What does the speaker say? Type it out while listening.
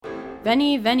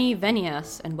Veni, veni,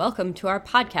 venias, and welcome to our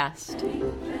podcast.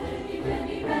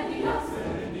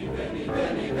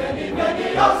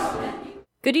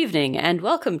 Good evening, and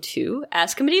welcome to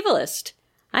Ask a Medievalist.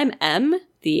 I'm Em,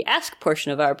 the Ask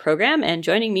portion of our program, and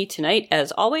joining me tonight,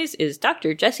 as always, is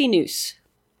Dr. Jessie Noose.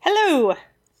 Hello!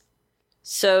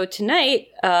 So tonight,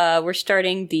 we're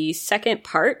starting the second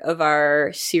part of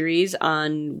our series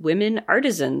on women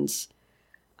artisans.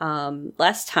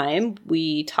 Last time,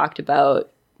 we talked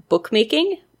about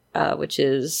bookmaking, which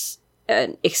is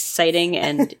an exciting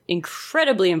and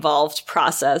incredibly involved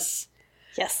process.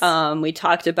 Yes. We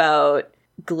talked about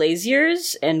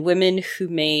glaziers and women who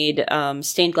made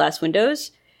stained glass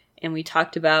windows, and we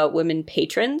talked about women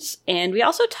patrons, and we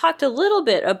also talked a little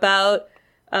bit about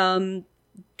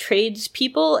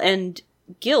tradespeople and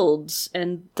guilds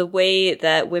and the way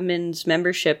that women's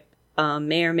membership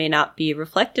may or may not be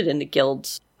reflected in the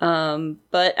guilds.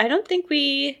 But I don't think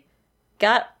we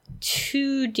got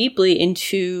too deeply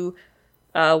into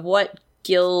what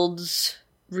guilds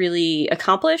really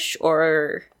accomplish,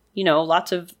 or, you know,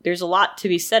 there's a lot to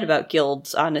be said about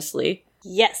guilds, honestly.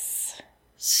 Yes.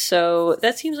 So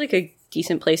that seems like a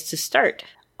decent place to start.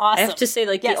 Awesome. I have to say,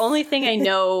 the only thing I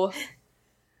know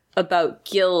about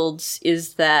guilds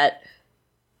is that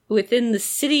within the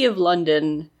City of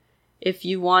London, if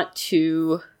you want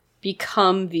to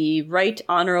become the Right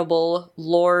Honourable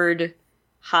Lord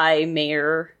High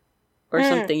Mayor or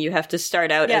something, you have to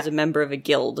start out as a member of a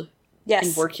guild. Yes.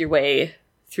 And work your way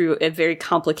through a very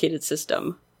complicated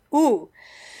system. Ooh.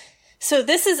 So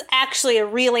this is actually a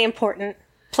really important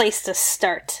place to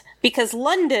start, because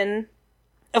London,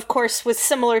 of course, was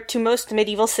similar to most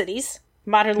medieval cities.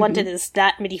 Modern London is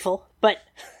not medieval, but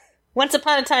once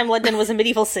upon a time, London was a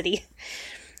medieval city.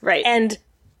 Right. And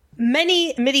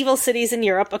many medieval cities in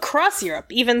Europe, across Europe,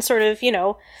 even sort of,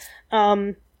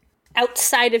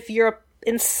 outside of Europe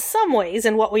in some ways,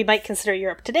 in what we might consider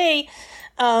Europe today,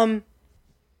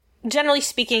 generally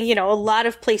speaking, a lot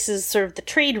of places, sort of the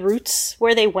trade routes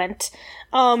where they went,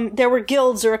 there were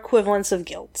guilds or equivalents of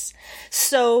guilds.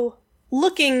 So,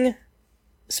 looking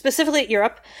specifically at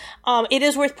Europe, it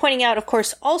is worth pointing out, of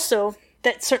course, also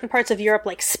that certain parts of Europe,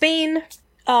 like Spain,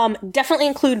 definitely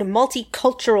include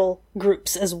multicultural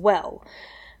groups as well,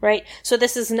 right? So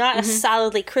this is not a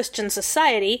solidly Christian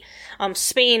society.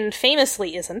 Spain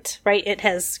famously isn't, right? It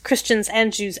has Christians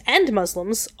and Jews and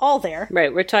Muslims all there.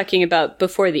 Right, we're talking about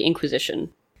before the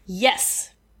Inquisition.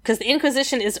 Yes, because the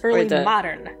Inquisition is early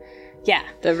modern. Yeah.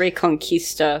 The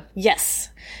Reconquista. Yes.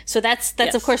 So that's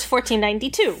of course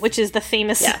 1492, which is the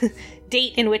famous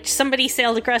date in which somebody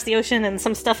sailed across the ocean and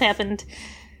some stuff happened.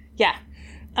 Yeah.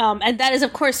 And that is,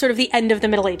 of course, sort of the end of the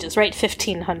Middle Ages, right?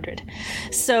 1500.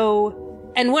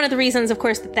 So, and one of the reasons, of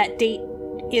course, that date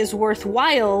is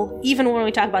worthwhile, even when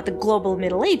we talk about the global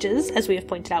Middle Ages, as we have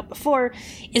pointed out before,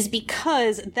 is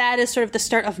because that is sort of the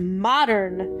start of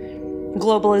modern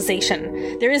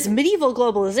globalization. There is medieval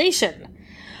globalization,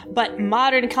 but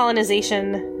modern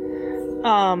colonization,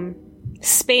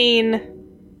 Spain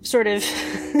sort of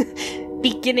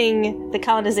beginning the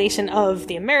colonization of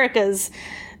the Americas,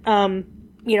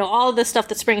 all of the stuff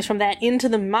that springs from that into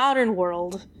the modern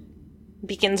world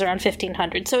begins around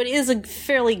 1500. So it is a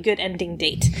fairly good ending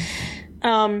date.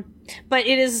 But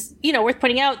it is, worth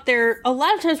pointing out, a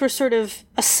lot of times were sort of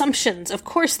assumptions. Of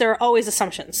course, there are always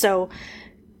assumptions. So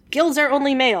guilds are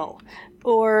only male.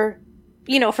 Or,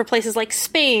 for places like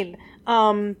Spain,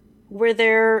 were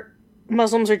there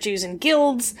Muslims or Jews in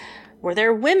guilds? Were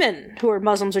there women who were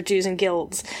Muslims or Jews in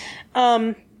guilds?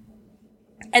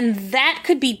 And that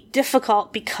could be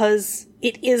difficult because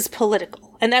it is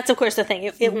political. And that's, of course, the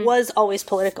thing. It was always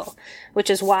political, which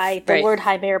is why the Lord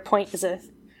High Mayor point is a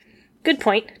good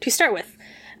point to start with.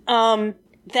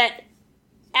 That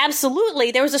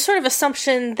absolutely, there was a sort of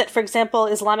assumption that, for example,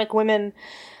 Islamic women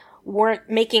weren't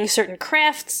making certain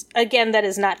crafts. Again, that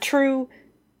is not true.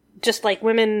 Just like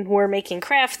women were making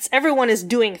crafts, everyone is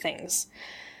doing things.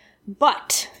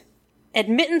 But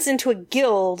admittance into a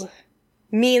guild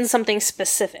means something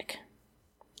specific.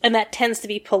 And that tends to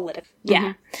be political.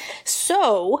 Yeah.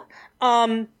 So,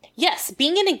 yes,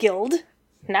 being in a guild,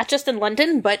 not just in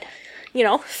London, but,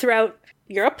 throughout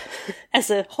Europe as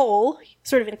a whole,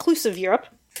 sort of inclusive Europe,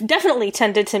 definitely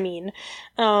tended to mean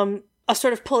a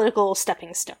sort of political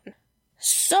stepping stone.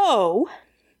 So,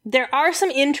 there are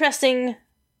some interesting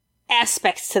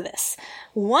aspects to this.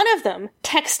 One of them,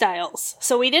 textiles.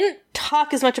 So we didn't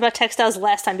talk as much about textiles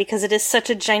last time because it is such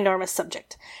a ginormous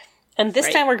subject. And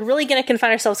this time we're really going to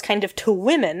confine ourselves kind of to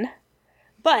women,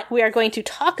 but we are going to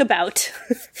talk about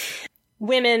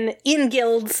women in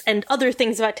guilds and other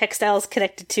things about textiles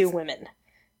connected to women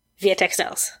via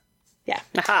textiles. Yeah.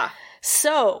 Aha.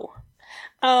 So,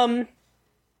 There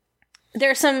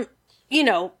are some,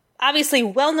 obviously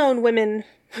well-known women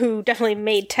who definitely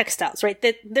made textiles, right?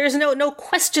 That there's no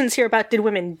questions here about did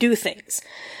women do things,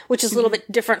 which is a little bit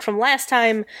different from last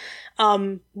time.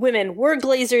 Women were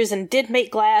glazers and did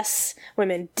make glass.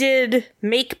 Women did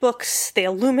make books. They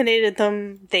illuminated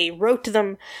them. They wrote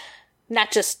them.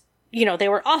 Not just, they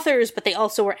were authors, but they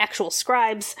also were actual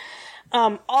scribes.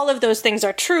 All of those things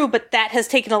are true, but that has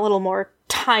taken a little more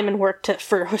time and work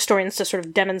for historians to sort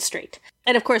of demonstrate.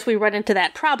 And of course, we run into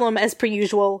that problem, as per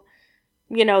usual,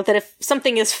 that if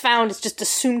something is found, it's just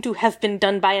assumed to have been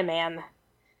done by a man.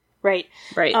 Right?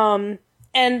 Right.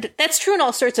 And that's true in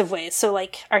all sorts of ways. So,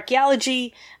 like,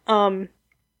 archaeology, I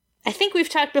think we've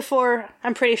talked before,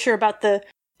 I'm pretty sure, about the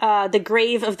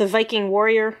grave of the Viking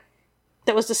warrior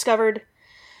that was discovered,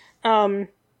 quite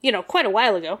a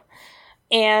while ago.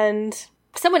 And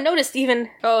someone noticed even...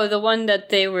 Oh, the one that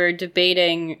they were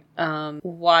debating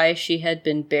why she had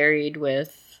been buried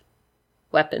with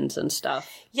weapons and stuff.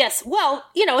 Yes. Well,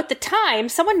 at the time,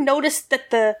 someone noticed that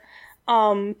the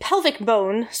pelvic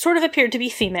bone sort of appeared to be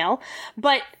female,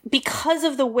 but because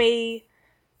of the way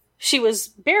she was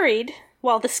buried,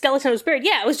 while the skeleton was buried,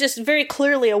 it was just very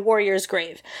clearly a warrior's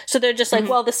grave. So they're just like,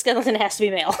 well, the skeleton has to be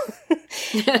male.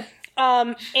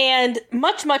 And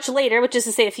much, much later, which is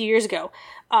to say a few years ago,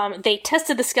 they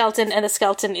tested the skeleton, and the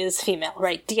skeleton is female,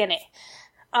 right? DNA.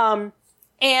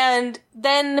 And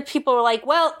then people were like,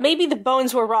 well, maybe the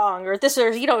bones were wrong, or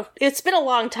it's been a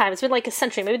long time. It's been like a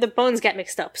century. Maybe the bones got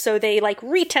mixed up. So they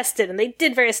retested, and they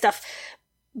did various stuff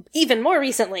even more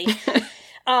recently.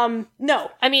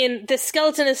 No. I mean, the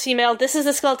skeleton is female. This is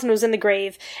the skeleton who was in the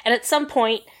grave. And at some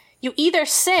point, you either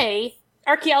say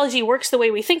archaeology works the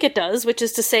way we think it does, which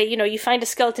is to say, you find a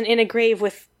skeleton in a grave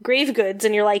with grave goods,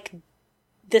 and you're like,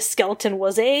 this skeleton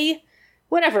was a...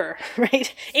 whatever,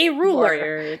 right? A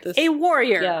ruler, a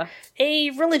warrior, a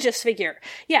religious figure.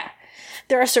 Yeah,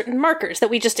 there are certain markers that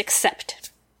we just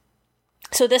accept.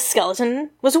 So this skeleton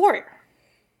was a warrior.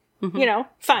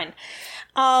 Fine.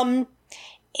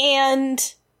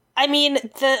 And, I mean,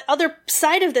 the other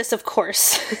side of this, of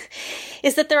course,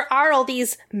 is that there are all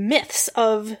these myths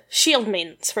of shield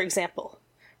maidens, for example,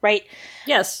 right?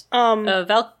 Yes.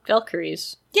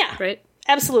 Valkyries. Yeah. Right?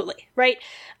 Absolutely, right?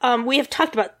 We have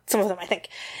talked about some of them, I think.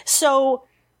 So,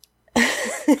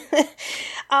 the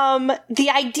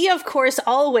idea, of course,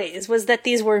 always was that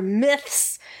these were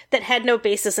myths that had no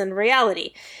basis in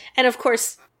reality. And of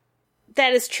course,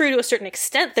 that is true to a certain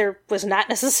extent. There was not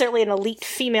necessarily an elite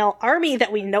female army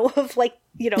that we know of, like,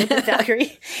 the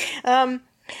Valkyrie.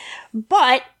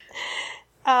 But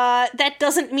that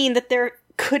doesn't mean that there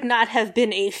could not have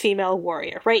been a female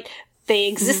warrior, right? They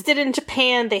existed in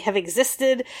Japan, they have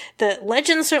existed, the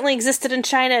legends certainly existed in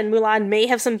China, and Mulan may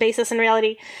have some basis in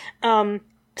reality.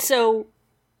 So,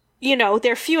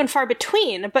 they're few and far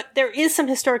between, but there is some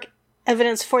historic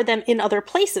evidence for them in other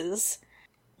places.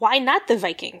 Why not the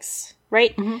Vikings,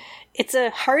 right? Mm-hmm. It's a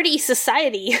hardy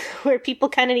society where people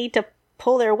kind of need to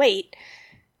pull their weight.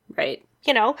 Right.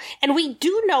 And we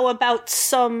do know about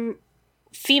some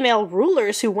female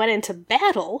rulers who went into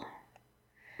battle.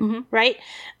 Mm-hmm. Right?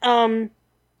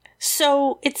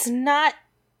 So it's not,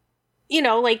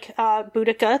 like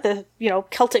Boudica, the,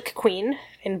 Celtic queen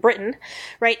in Britain,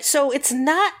 right? So it's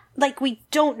not like we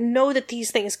don't know that these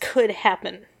things could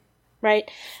happen, right?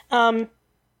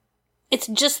 It's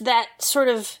just that sort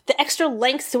of the extra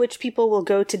length to which people will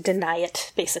go to deny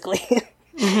it, basically.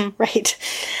 Mm-hmm. Right.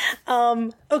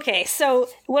 Okay, so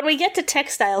when we get to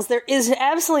textiles, there is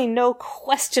absolutely no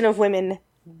question of women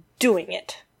doing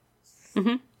it.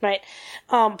 Mm-hmm. Right.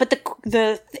 But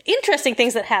the interesting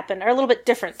things that happen are a little bit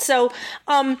different. So,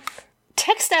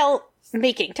 textile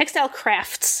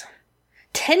crafts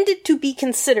tended to be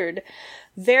considered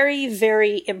very,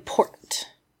 very important.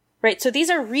 Right. So these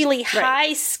are really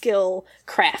high skill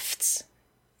crafts,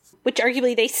 which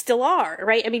arguably they still are.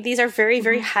 Right. I mean, these are very,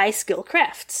 very high skill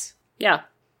crafts. Yeah.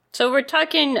 So we're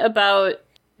talking about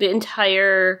the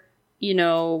entire,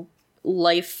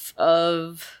 life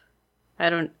of,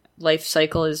 life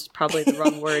cycle is probably the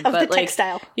wrong word, but like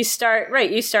textile. You start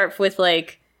with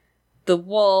like the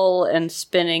wool and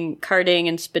carding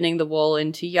and spinning the wool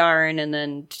into yarn and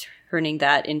then turning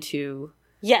that into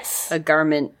a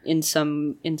garment in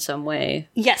some way.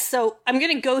 Yes. So I'm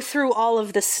going to go through all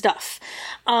of this stuff.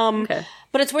 Okay.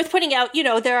 But it's worth pointing out,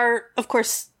 there are, of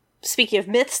course, speaking of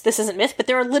myths, this isn't myth, but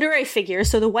there are literary figures.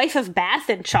 So the wife of Bath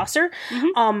in Chaucer,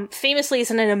 famously is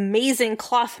an amazing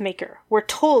cloth maker. We're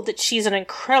told that she's an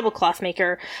incredible cloth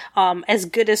maker, as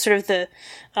good as sort of the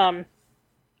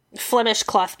Flemish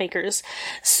cloth makers.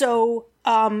 So,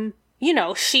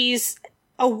 she's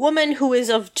a woman who is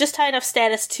of just high enough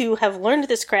status to have learned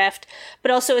this craft,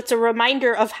 but also it's a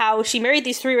reminder of how she married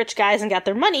these 3 rich guys and got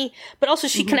their money, but also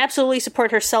she can absolutely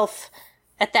support herself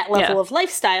at that level of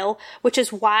lifestyle, which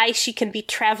is why she can be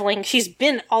traveling. She's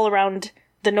been all around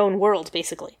the known world,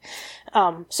 basically.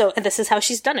 And this is how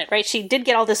she's done it, right? She did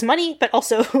get all this money, but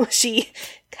also she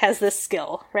has this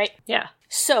skill, right? Yeah.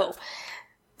 So,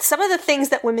 some of the things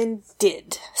that women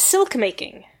did. Silk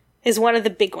making is one of the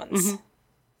big ones,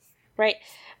 right?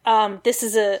 This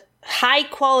is a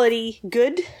high-quality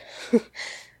good,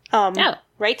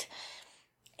 right?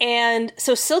 And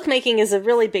so silk making is a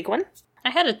really big one.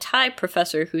 I had a Thai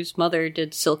professor whose mother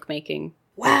did silk making.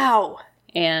 Wow.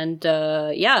 And,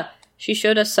 she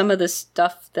showed us some of the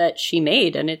stuff that she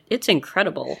made, and it's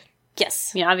incredible.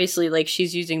 Yes. I mean, obviously, like,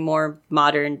 she's using more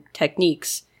modern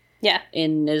techniques. Yeah.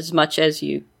 In as much as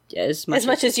you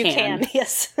can.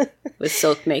 Yes. With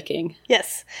silk making.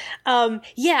 Yes.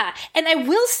 Yeah. And I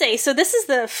will say, so this is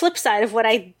the flip side of what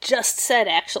I just said,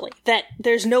 actually, that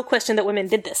there's no question that women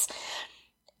did this.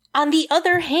 On the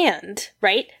other hand,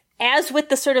 right, as with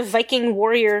the sort of Viking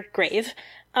warrior grave,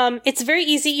 it's very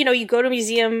easy, you go to a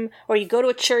museum or you go to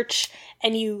a church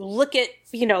and you look at,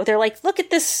 they're like, look at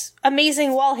this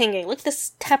amazing wall hanging, look at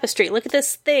this tapestry, look at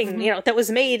this thing, that was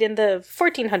made in the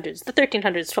 1400s, the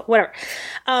 1300s, whatever.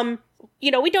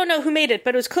 We don't know who made it,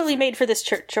 but it was clearly made for this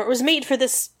church, or it was made for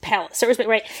this palace, or it was made,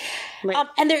 right?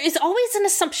 And there is always an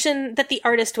assumption that the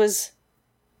artist was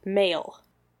male.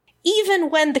 Even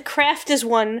when the craft is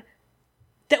one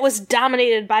that was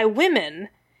dominated by women,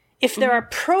 if there are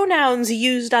pronouns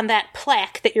used on that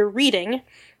plaque that you're reading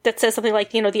that says something like,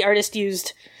 the artist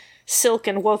used silk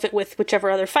and wove it with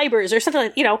whichever other fibers or something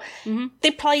like,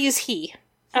 they probably use he.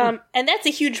 And that's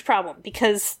a huge problem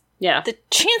because the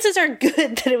chances are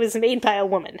good that it was made by a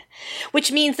woman,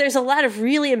 which means there's a lot of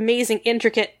really amazing,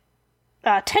 intricate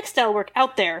textile work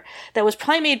out there that was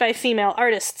probably made by female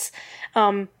artists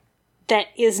that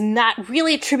is not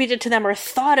really attributed to them or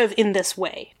thought of in this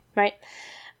way, right?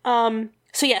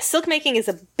 So yeah, silk making is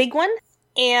a big one,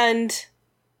 and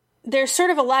there's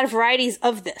sort of a lot of varieties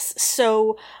of this.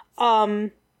 So,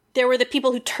 there were the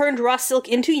people who turned raw silk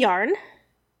into yarn,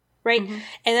 right? And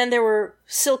then there were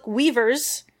silk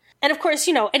weavers. And of course,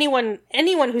 anyone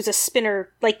who's a spinner,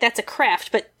 like, that's a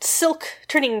craft, but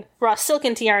turning raw silk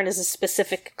into yarn is a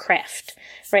specific craft,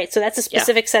 right? So that's a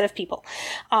specific set of people.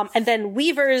 And then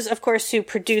weavers, of course, who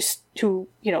produce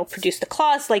the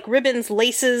cloths, like ribbons,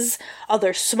 laces,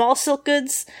 other small silk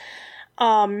goods.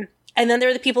 And then there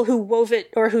are the people who wove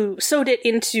it or who sewed it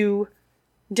into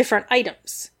different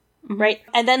items, right?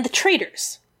 And then the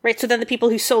traders, right? So then the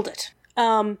people who sold it.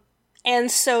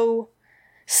 And so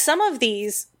some of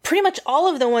these, pretty much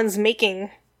all of the ones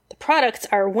making the products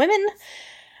are women.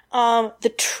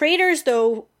 The traders,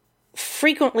 though,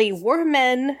 frequently were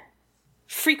men,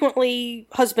 frequently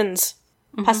husbands,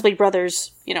 possibly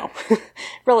brothers,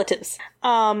 relatives.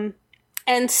 And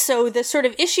so the sort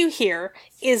of issue here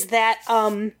is that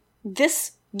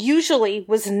this usually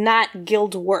was not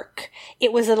guild work.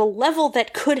 It was at a level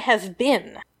that could have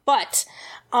been. But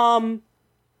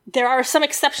there are some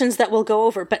exceptions that we'll go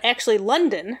over. But actually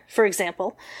London, for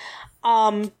example,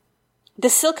 the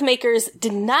silk makers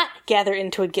did not gather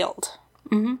into a guild.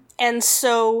 And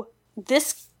so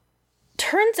this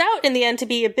turns out in the end to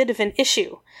be a bit of an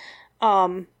issue,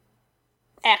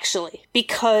 actually,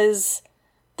 because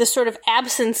the sort of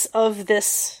absence of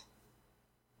this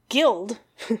guild,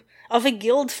 of a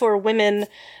guild for women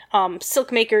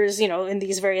silk makers, in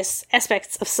these various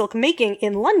aspects of silk making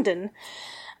in London,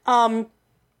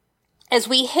 as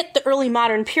we hit the early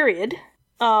modern period,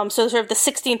 so sort of the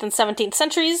 16th and 17th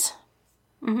centuries,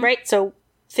 right? So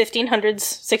 1500s,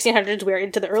 1600s, we're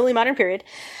into the early modern period.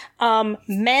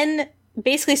 Men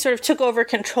basically sort of took over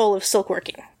control of silk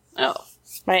working. Oh.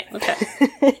 Right. Okay.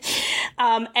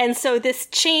 And so this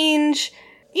change,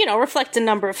 reflects a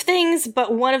number of things,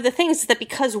 but one of the things is that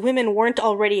because women weren't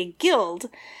already a guild,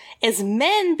 as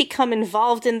men become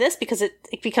involved in this, because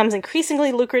it becomes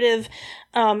increasingly lucrative,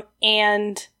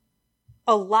 and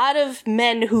a lot of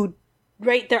men who,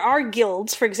 right, there are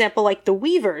guilds, for example, like the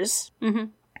Weavers,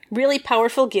 really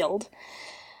powerful guild,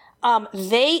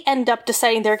 they end up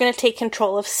deciding they're going to take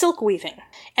control of silk weaving.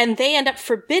 And they end up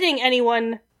forbidding any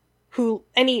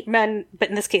men, but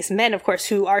in this case men, of course,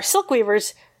 who are silk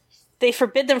weavers, they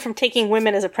forbid them from taking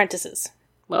women as apprentices.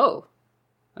 Whoa.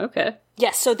 Okay.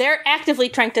 Yes, so they're actively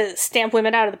trying to stamp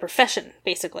women out of the profession,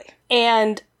 basically.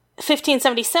 And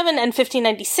 1577 and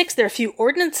 1596, there are a few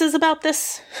ordinances about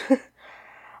this.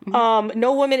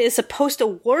 No woman is supposed to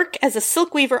work as a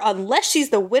silk weaver unless she's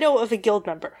the widow of a guild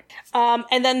member.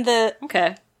 And then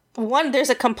there's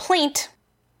a complaint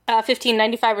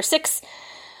 1595 or 6,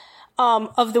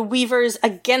 of the weavers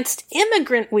against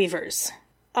immigrant weavers,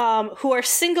 who are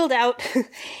singled out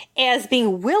as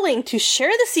being willing to share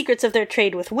the secrets of their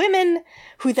trade with women,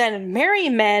 who then marry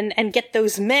men and get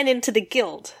those men into the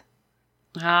guild.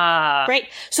 Ah. Right?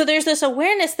 So there's this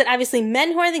awareness that obviously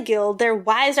men who are in the guild, their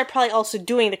wives are probably also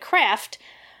doing the craft,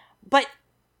 but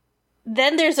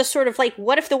then there's a sort of like,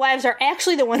 what if the wives are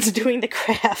actually the ones doing the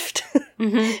craft?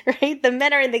 Right? The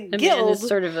men are in the guild. Man is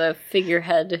sort of a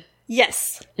figurehead.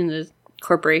 Yes. In the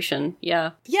corporation,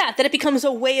 yeah. Yeah, that it becomes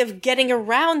a way of getting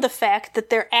around the fact that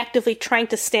they're actively trying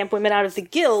to stamp women out of the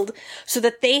guild so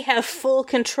that they have full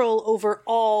control over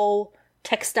all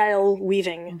textile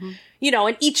weaving.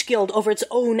 And each guild over its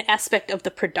own aspect of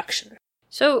the production.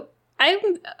 So, I'm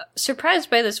surprised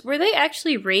by this. Were they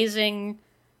actually raising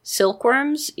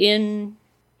silkworms in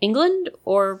England,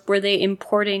 or were they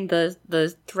importing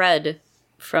the thread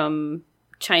from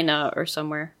China or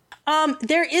somewhere?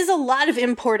 There is a lot of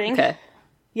importing. Okay.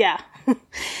 Yeah.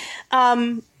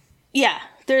 Yeah.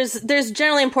 There's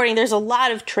generally importing. There's a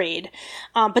lot of trade.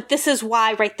 But this is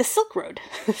why, right, the Silk Road,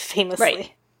 famously.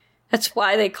 Right. That's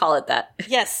why they call it that.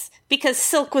 Yes, because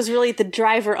silk was really the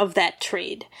driver of that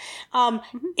trade.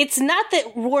 It's not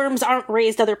that worms aren't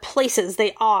raised other places.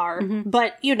 They are.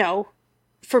 But,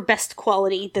 for best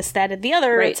quality, this, that, and the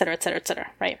other, right. et cetera, et cetera, et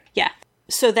cetera. Right. Yeah.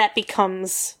 So that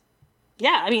becomes...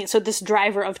 Yeah, so this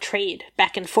driver of trade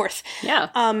back and forth.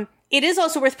 Yeah. It is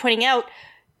also worth pointing out,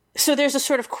 so there's a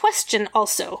sort of question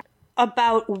also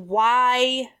about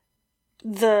why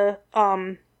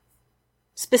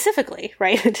specifically,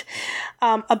 right,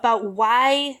 about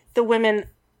why the women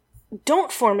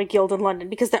don't form a guild in London,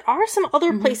 because there are some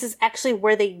other places actually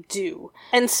where they do.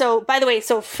 And so, by the way,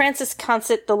 Francis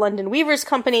Consett, the London Weavers'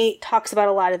 Company, talks about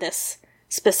a lot of this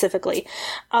specifically.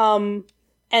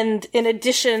 And in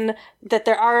addition, that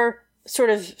there are sort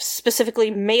of specifically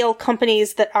male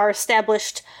companies that are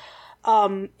established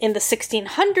in the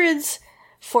 1600s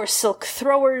for silk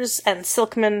throwers and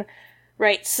silkmen,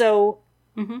 right? So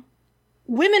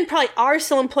women probably are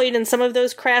still employed in some of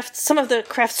those crafts, some of the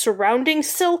crafts surrounding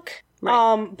silk,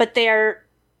 right. But they're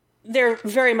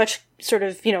very much sort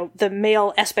of, the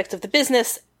male aspects of the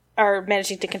business are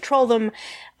managing to control them.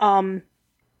 And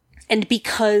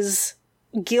because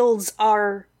guilds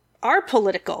are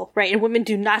political, right? And women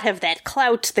do not have that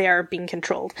clout. They are being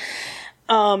controlled.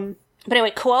 But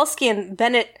anyway, Kowalski and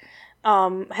Bennett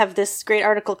have this great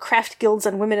article, Craft Guilds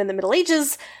and Women in the Middle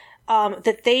Ages,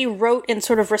 that they wrote in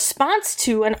sort of response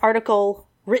to an article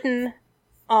written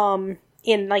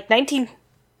in like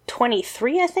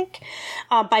 1923, I think,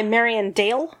 by Marian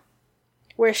Dale,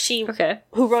 where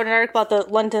who wrote an article about the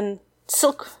London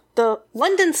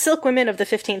silk women of the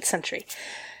 15th century.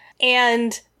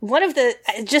 And one of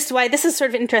just why this is sort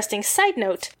of an interesting side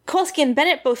note, Kowalski and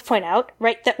Bennett both point out,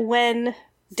 right, that when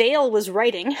Dale was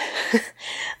writing,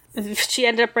 she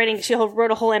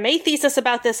wrote a whole MA thesis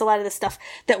about this, a lot of this stuff,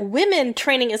 that women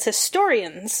training as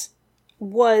historians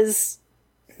was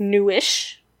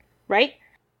newish, right?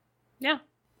 Yeah.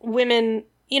 Women,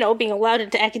 being allowed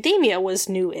into academia was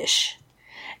newish.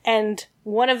 And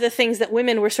one of the things that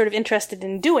women were sort of interested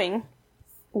in doing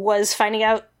was finding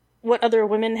out what other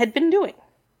women had been doing.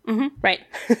 Right.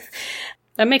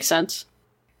 That makes sense.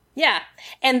 Yeah.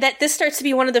 And that this starts to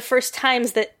be one of the first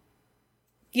times that,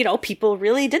 people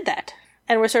really did that.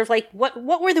 And we're sort of like,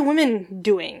 what were the women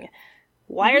doing?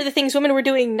 Why are the things women were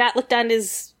doing not looked on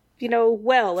as,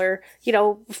 well, or,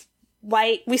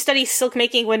 why we study silk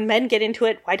making when men get into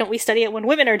it? Why don't we study it when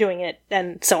women are doing it?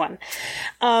 And so on.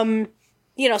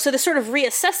 So the sort of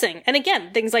reassessing, and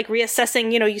again, things like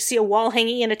reassessing, you see a wall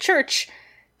hanging in a church,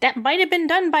 that might have been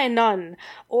done by a nun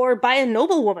or by a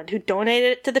noblewoman who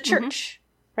donated it to the church,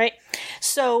 right?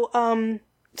 So,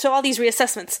 so all these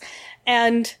reassessments.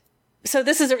 And so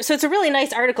it's a really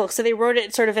nice article. So they wrote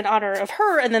it sort of in honor of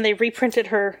her, and then they reprinted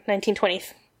her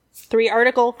 1923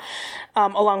 article,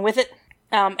 along with it.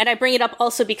 And I bring it up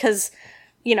also because,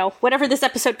 whenever this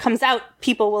episode comes out,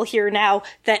 people will hear now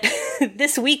that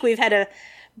this week we've had a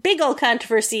big old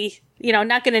controversy.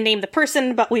 Not going to name the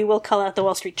person, but we will call out the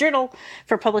Wall Street Journal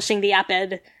for publishing the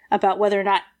op-ed about whether or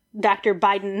not Dr.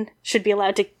 Biden should be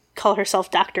allowed to call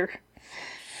herself doctor.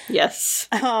 Yes.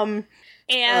 And,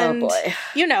 oh boy.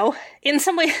 In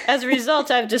some way... As a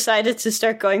result, I've decided to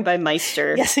start going by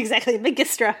Meister. Yes, exactly.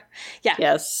 Magistra. Yeah.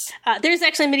 Yes. There's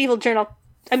actually a medievalist journal,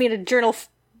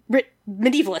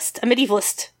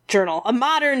 a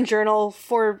modern journal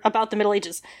about the Middle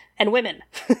Ages and women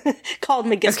called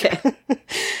Magistra. Okay.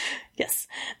 Yes.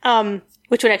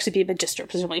 Which would actually be Magistra,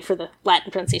 presumably, for the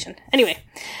Latin pronunciation. Anyway.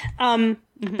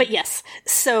 But yes.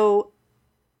 So,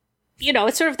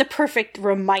 it's sort of the perfect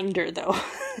reminder, though.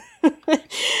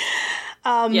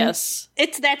 Yes.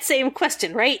 It's that same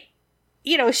question, right?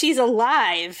 She's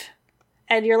alive.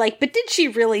 And you're like, but did she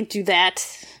really do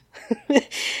that? And even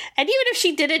if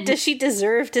she did it, does she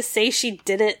deserve to say she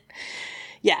did it?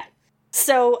 Yeah.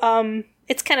 So,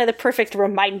 it's kind of the perfect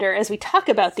reminder as we talk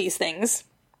about these things.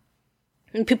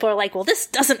 And people are like, well, this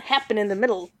doesn't happen in the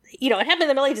middle. It happened in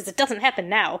the Middle Ages. It doesn't happen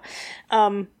now.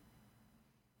 But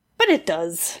it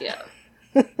does. Yeah.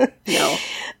 No.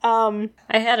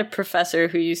 I had a professor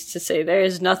who used to say, there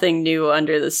is nothing new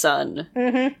under the sun.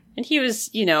 Mm-hmm. And he was,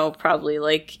 probably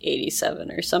like 87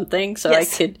 or something. So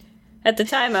Yes. I could, at the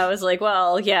time I was like,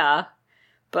 well, yeah.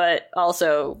 But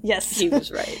also, yes, he was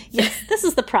right. Yes, this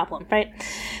is the problem, right?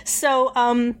 So,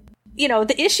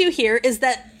 the issue here is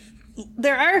that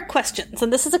there are questions,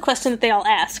 and this is a question that they all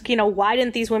ask. Why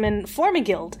didn't these women form a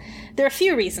guild? There are a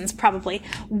few reasons, probably.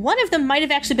 One of them might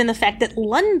have actually been the fact that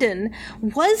London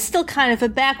was still kind of a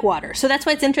backwater. So that's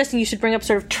why it's interesting you should bring up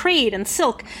sort of trade and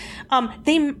silk.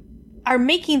 They are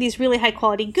making these really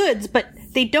high-quality goods, but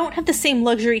they don't have the same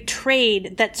luxury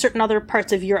trade that certain other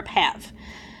parts of Europe have.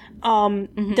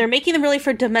 They're making them really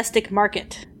for domestic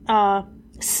market.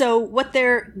 So what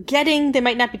they're getting, they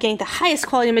might not be getting the highest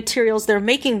quality materials. They're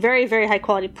making very, very high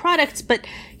quality products, but,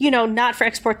 not for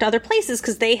export to other places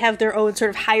because they have their own sort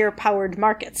of higher powered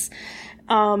markets.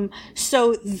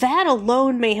 So that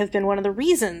alone may have been one of the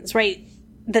reasons, right,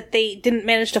 that they didn't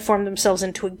manage to form themselves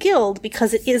into a guild,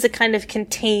 because it is a kind of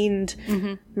contained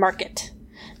market.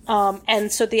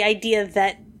 And so the idea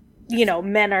that,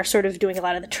 men are sort of doing a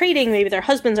lot of the trading, maybe their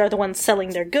husbands are the ones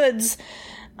selling their goods,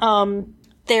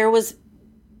 there was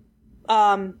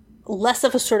less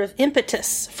of a sort of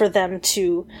impetus for them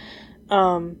to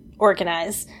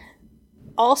organize.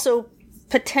 Also,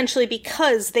 potentially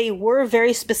because they were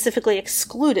very specifically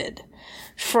excluded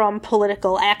from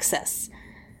political access.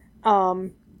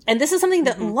 And this is something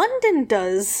that London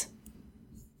does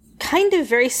kind of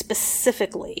very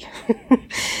specifically.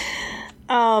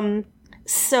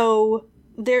 So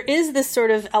there is this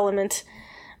sort of element,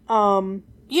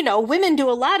 women do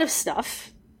a lot of stuff.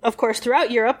 Of course,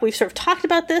 throughout Europe, we've sort of talked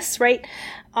about this, right?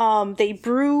 They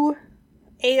brew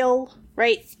ale,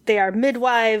 right? They are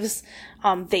midwives.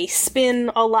 They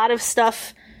spin a lot of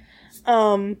stuff,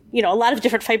 a lot of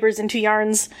different fibers into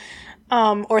yarns,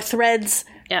 or threads.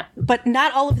 Yeah. But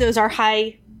not all of those are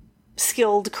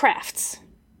high-skilled crafts,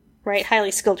 right?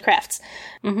 Highly skilled crafts.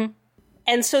 Mm-hmm.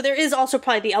 And so there is also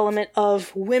probably the element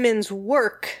of women's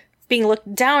work being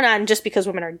looked down on just because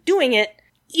women are doing it,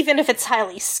 even if it's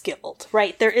highly skilled,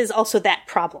 right? There is also that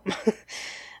problem.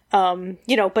 Why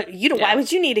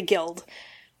would you need a guild?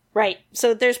 Right.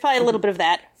 So there's probably a little bit of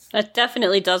that. That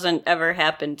definitely doesn't ever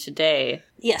happen today.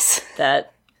 Yes.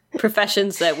 That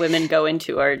professions that women go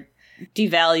into are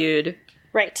devalued.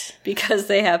 Right. Because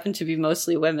they happen to be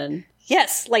mostly women.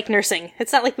 Yes, like nursing.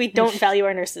 It's not like we don't value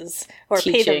our nurses or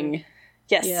Teaching. pay them.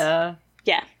 Yes. Yeah.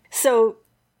 Yeah. So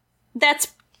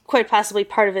that's quite possibly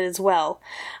part of it as well.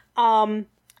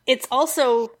 It's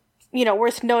also,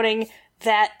 worth noting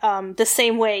that the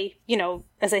same way,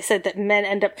 as I said, that men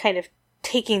end up kind of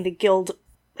taking the guild,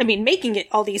 making it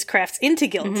all these crafts into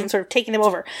guilds and sort of taking them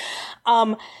over.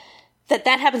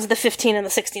 That happens in the 15 and the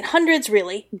 1600s,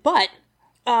 really. But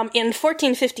in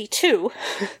 1452,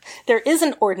 there is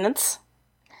an ordinance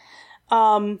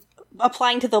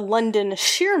applying to the London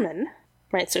shearmen,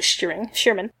 right? So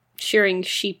shearmen. Shearing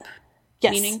sheep.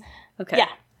 Yes. Meaning? Okay. Yeah.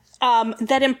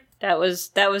 That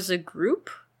was a group?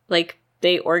 Like,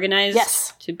 they organized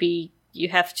Yes. to be, you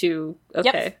have to,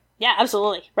 okay. Yep. Yeah,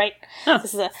 absolutely. Right. Huh.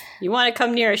 This is You want to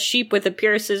come near a sheep with a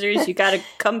pair of scissors, you gotta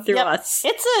come through us.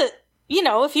 It's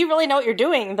if you really know what you're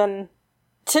doing, then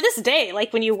to this day,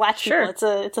 like when you watch Sure.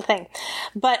 people, it's a thing.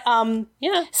 But,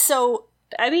 Yeah. so.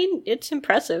 It's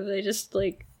impressive. They just,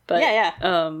 but. Yeah.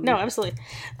 No, absolutely.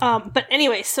 But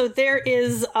anyway, so there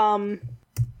is,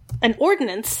 an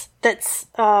ordinance that's,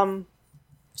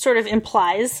 sort of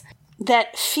implies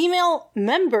that female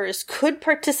members could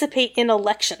participate in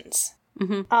elections.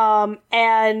 Mm-hmm.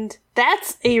 And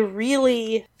that's a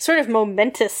really sort of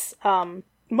momentous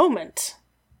moment,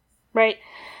 right?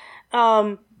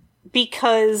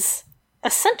 Because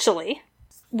essentially,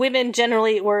 women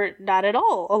generally were not at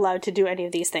all allowed to do any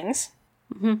of these things.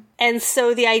 Mm-hmm. And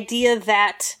so the idea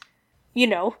that,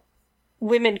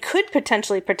 women could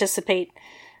potentially participate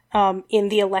in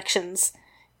the elections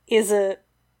is a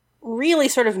really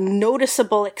sort of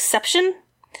noticeable exception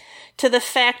to the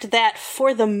fact that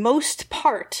for the most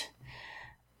part,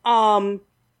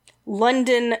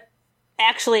 London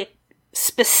actually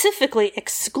specifically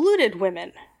excluded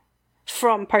women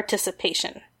from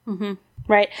participation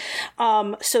right?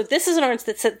 So this is an ordinance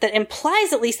that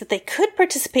implies at least that they could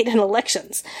participate in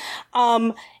elections.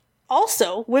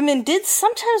 Also, women did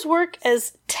sometimes work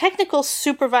as technical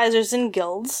supervisors in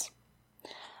guilds.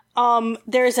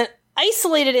 There's an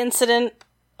isolated incident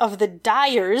of the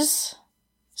dyers.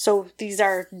 So these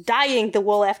are dyeing the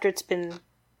wool after it's been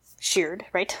sheared,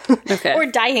 right? Okay. Or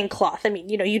dyeing cloth. I mean,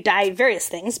 you dye various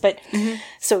things, but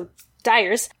so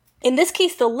dyers. In this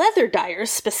case, the leather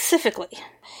dyers specifically.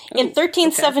 In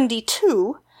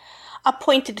 1372,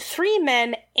 appointed 3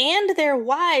 men and their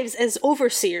wives as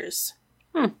overseers.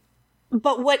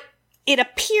 But what it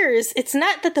appears, it's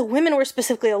not that the women were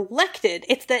specifically elected,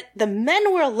 it's that the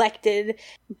men were elected,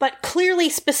 but clearly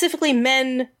specifically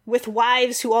men with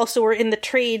wives who also were in the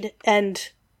trade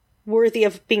and worthy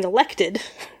of being elected,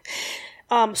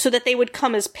 so that they would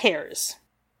come as pairs,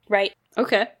 right?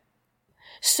 Okay.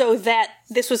 So that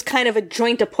this was kind of a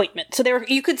joint appointment. So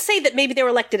you could say that maybe they were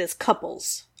elected as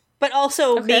couples, but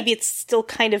also maybe it's still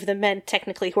kind of the men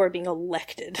technically who are being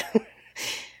elected.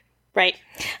 Right.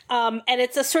 And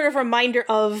it's a sort of reminder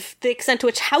of the extent to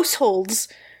which households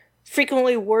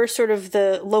frequently were sort of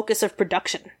the locus of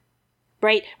production.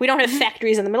 Right? We don't have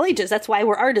factories in the Middle Ages. That's why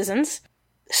we're artisans.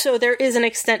 So there is an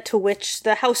extent to which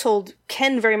the household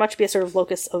can very much be a sort of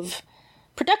locus of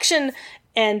production,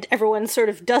 and everyone sort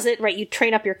of does it, right? You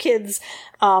train up your kids,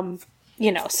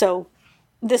 so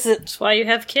this is... That's why you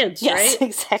have kids, yes, right?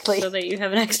 Exactly. So that you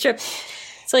have an extra...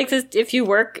 It's like this, if you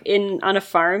work on a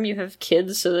farm, you have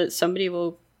kids so that somebody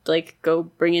will, go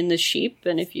bring in the sheep,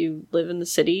 and if you live in the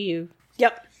city,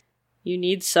 you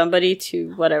need somebody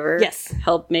to,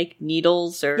 help make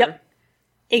needles or... Yep.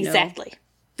 Exactly.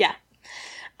 Yeah.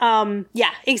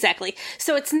 Exactly.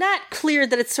 So it's not clear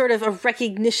that it's sort of a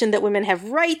recognition that women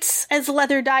have rights as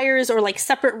leather dyers, or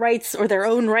separate rights or their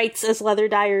own rights as leather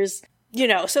dyers.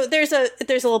 So there's a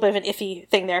little bit of an iffy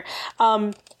thing there.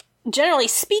 Generally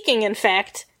speaking, in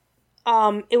fact,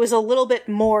 it was a little bit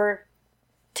more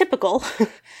typical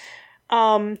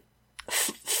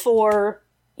for,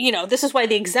 this is why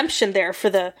the exemption there for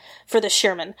the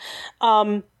shearmen,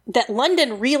 that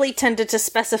London really tended to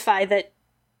specify that,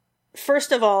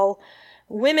 first of all,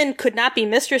 women could not be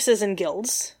mistresses in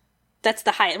guilds. That's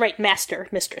the highest, right? Master,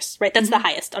 mistress, right? That's the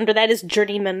highest. Under that is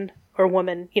journeyman or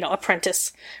woman,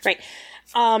 apprentice, right?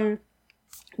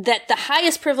 That the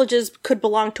highest privileges could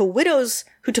belong to widows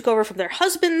who took over from their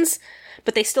husbands,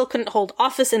 but they still couldn't hold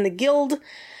office in the guild.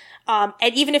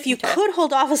 And even if you could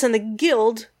hold office in the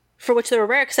guild, for which there were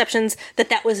rare exceptions,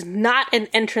 that was not an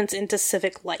entrance into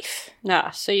civic life.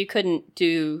 So you couldn't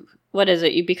do, what is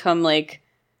it? You become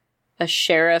a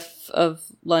sheriff of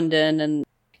London, and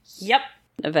yep,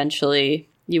 eventually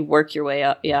you work your way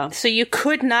up, yeah. So you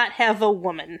could not have a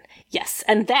woman. Yes,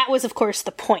 and that was, of course,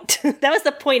 the point. That was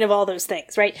the point of all those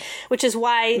things, right? Which is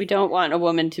why... We don't want a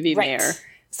woman to be mayor.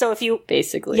 So if you...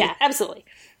 Basically. Yeah, absolutely.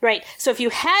 Right. So if you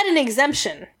had an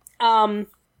exemption,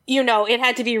 it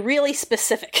had to be really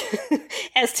specific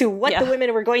as to what the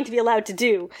women were going to be allowed to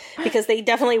do, because they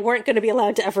definitely weren't going to be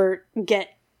allowed to ever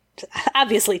get,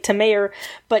 obviously, to mayor,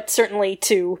 but certainly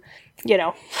to,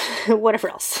 whatever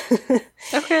else.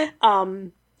 Okay.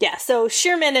 Yeah, so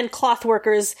shearmen and cloth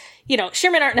workers,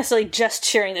 shearmen aren't necessarily just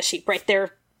shearing the sheep, right?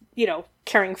 They're,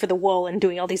 caring for the wool and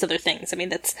doing all these other things. I mean,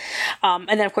 that's, and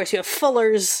then of course you have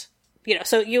fullers,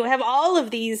 so you have all of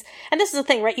these, and this is the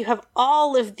thing, right? You have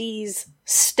all of these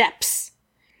steps,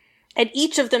 and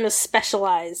each of them is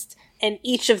specialized, and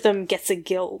each of them gets a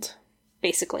guild,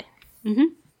 basically.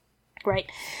 Mm-hmm. Right?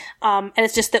 And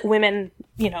it's just that women,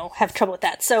 have trouble with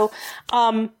that. So,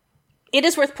 it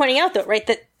is worth pointing out, though, right,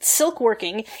 that silk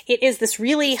working, it is this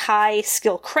really high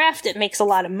skill craft. It makes a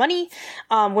lot of money.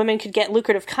 Women could get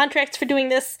lucrative contracts for doing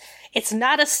this. It's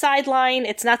not a sideline.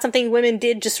 It's not something women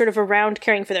did just sort of around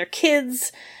caring for their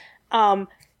kids.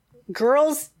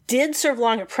 Girls did serve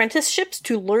long apprenticeships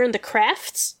to learn the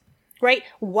crafts, right?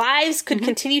 Wives could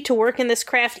continue to work in this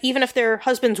craft even if their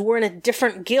husbands were in a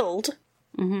different guild.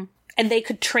 Mm-hmm. And they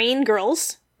could train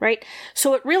girls, right?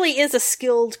 So it really is a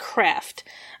skilled craft.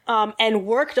 And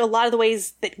worked a lot of the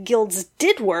ways that guilds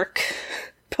did work,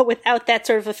 but without that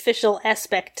sort of official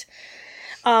aspect.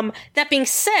 That being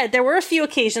said, there were a few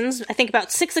occasions, I think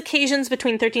about 6 occasions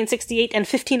between 1368 and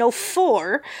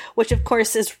 1504, which of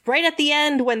course is right at the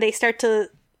end when they're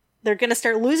going to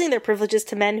start losing their privileges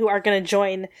to men who are going to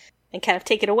join and kind of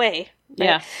take it away.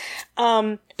 Right?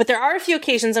 Yeah. But there are a few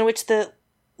occasions in which the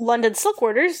London silk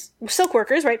workers,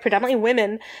 right, predominantly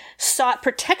women, sought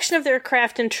protection of their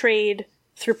craft and trade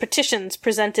through petitions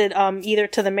presented either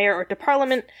to the mayor or to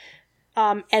Parliament,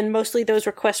 and mostly those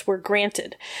requests were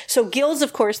granted. So guilds,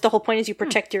 of course, the whole point is you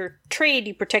protect your trade,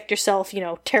 you protect yourself,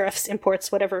 tariffs,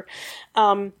 imports, whatever.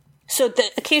 So the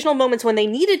occasional moments when they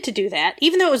needed to do that,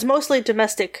 even though it was mostly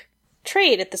domestic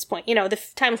trade at this point, the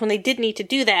times when they did need to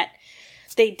do that,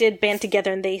 they did band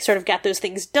together and they sort of got those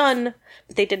things done,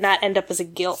 but they did not end up as a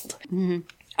guild. Mm-hmm.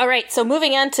 All right, so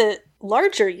moving on to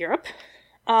larger Europe,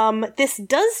 this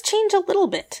does change a little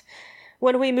bit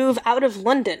when we move out of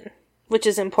London, which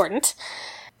is important.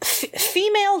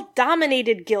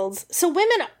 Female-dominated guilds. So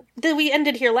women, that we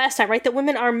ended here last time, right? That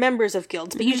women are members of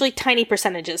guilds, but usually tiny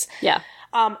percentages. Yeah.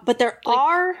 But there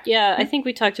are... Yeah, I think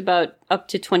we talked about up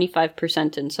to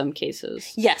 25% in some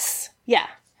cases. Yes. Yeah.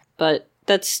 But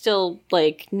that's still,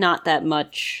 not that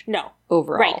much. No.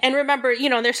 Overall. Right. And remember,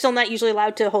 they're still not usually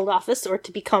allowed to hold office or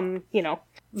to become,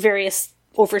 various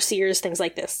overseers, things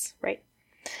like this, right?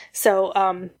 So,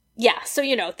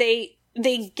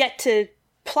 they get to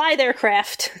ply their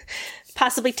craft,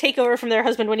 possibly take over from their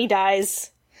husband when he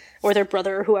dies, or their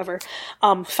brother or whoever,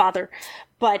 father,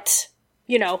 but,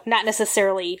 not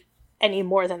necessarily any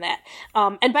more than that.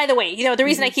 And by the way, the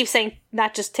reason I keep saying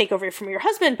not just take over from your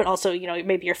husband, but also,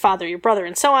 maybe your father, your brother,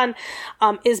 and so on,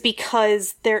 is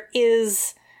because there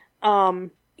is,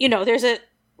 there's a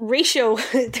ratio,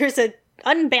 there's a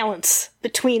unbalance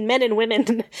between men and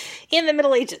women in the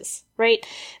Middle Ages, right?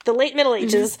 The late Middle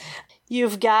Ages,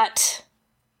 you've got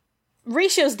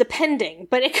ratios depending,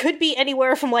 but it could be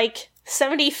anywhere from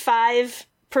 75%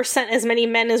 as many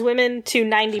men as women to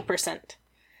 90%,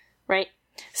 right?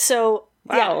 So,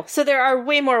 wow. Yeah, so there are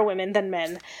way more women than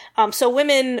men. So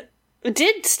women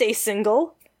did stay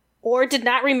single or did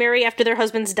not remarry after their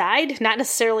husbands died, not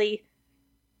necessarily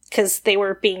because they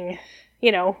were being,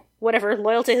 whatever,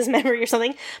 loyal to his memory or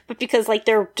something, but because,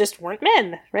 there just weren't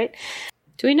men, right?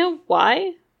 Do we know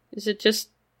why? Is it just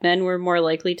men were more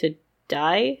likely to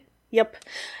die? Yep.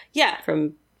 Yeah.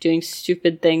 From doing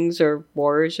stupid things or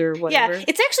wars or whatever? Yeah,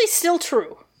 it's actually still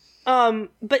true.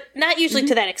 But not usually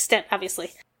to that extent,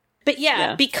 obviously. But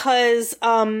yeah. Because,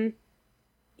 more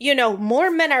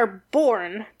men are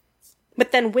born,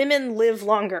 but then women live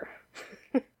longer.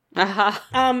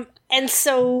 Uh-huh. And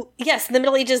so, yes, in the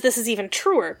Middle Ages, this is even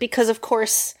truer, because, of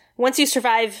course, once you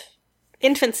survive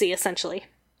infancy, essentially,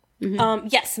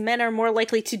 yes, men are more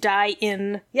likely to die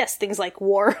in, things like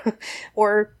war,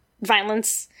 or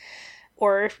violence,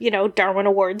 or, Darwin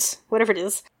Awards, whatever it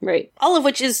is. Right. All of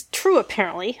which is true,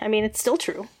 apparently. I mean, it's still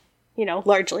true,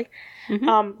 largely.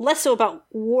 Less so about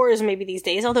wars, maybe, these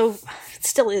days, although it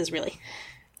still is, really.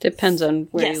 Depends on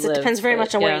where you live. Yes, it depends very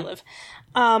much on where you live.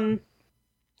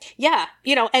 Yeah,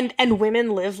 and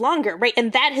women live longer, right?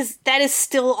 And that is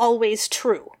still always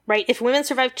true, right? If women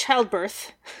survive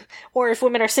childbirth, or if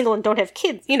women are single and don't have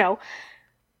kids,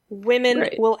 women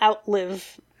will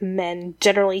outlive men,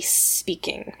 generally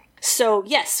speaking. So,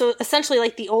 yes, so essentially,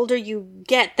 the older you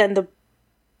get, then the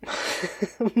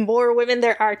more women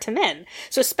there are to men.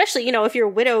 So especially, if you're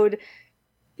widowed,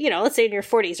 let's say in your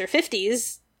 40s or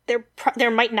 50s,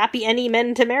 there might not be any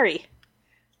men to marry,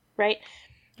 right?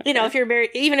 Okay. If you're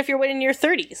married, even if you're in your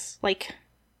 30s,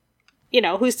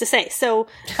 who's to say? So,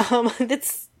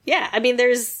 there's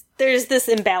this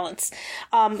imbalance.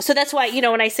 So that's why,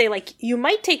 when I say, you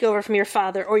might take over from your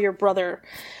father or your brother,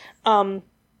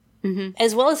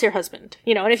 as well as your husband,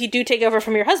 and if you do take over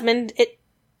from your husband, it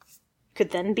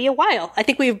could then be a while. I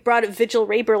think we brought up Vigil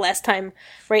Raber last time,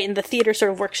 right, in the theater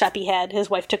sort of workshop he had. His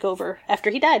wife took over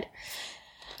after he died.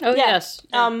 Oh, yeah. Yes.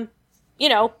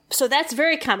 Yeah. So that's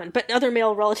very common, but other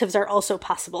male relatives are also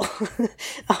possible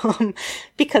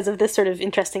because of this sort of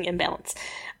interesting imbalance.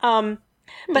 But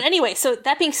anyway, so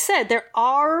that being said, there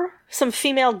are some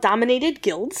female-dominated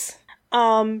guilds,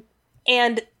 and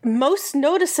most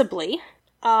noticeably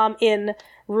in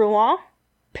Rouen,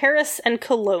 Paris, and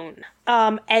Cologne.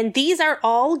 And these are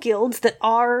all guilds that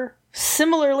are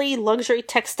similarly luxury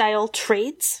textile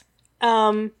trades.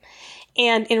 And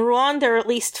in Rouen, there are at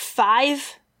least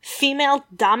 5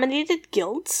 female-dominated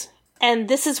guilds. And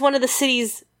this is one of the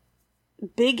city's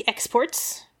big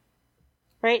exports,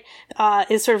 right?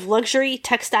 Is sort of luxury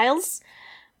textiles.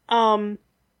 And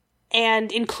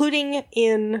including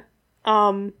in,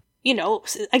 again,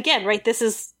 right,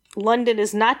 London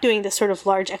is not doing this sort of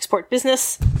large export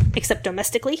business, except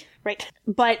domestically, right?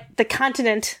 But the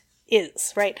continent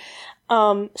is, right?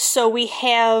 So we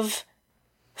have,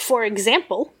 for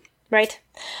example, right,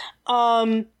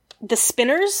 the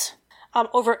spinners,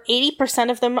 over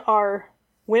 80% of them are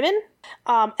women,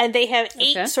 and they have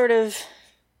 8 sort of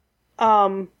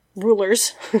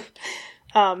rulers,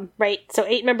 right? So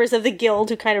 8 members of the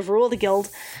guild who kind of rule the guild,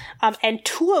 and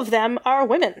 2 of them are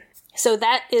women. So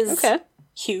that is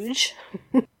huge.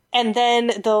 And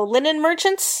then the linen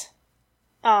merchants.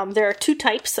 There are 2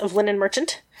 types of linen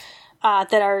merchant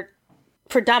that are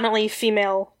predominantly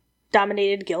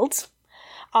female-dominated guilds.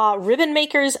 Ribbon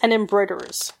makers and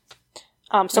embroiderers.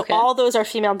 So all those are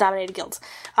female-dominated guilds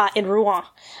in Rouen.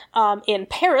 In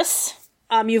Paris,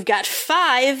 you've got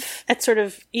 5 at sort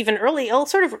of even early,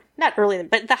 sort of, not early,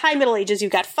 but the high Middle Ages,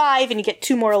 you've got 5, and you get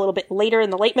 2 more a little bit later in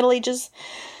the late Middle Ages.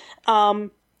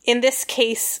 In this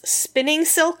case, spinning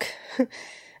silk,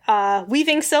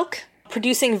 weaving silk,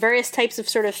 producing various types of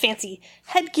sort of fancy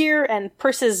headgear and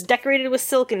purses decorated with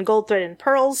silk and gold thread and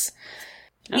pearls.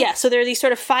 Oh. Yeah, so there are these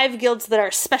sort of 5 guilds that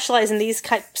are specialized in these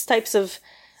types of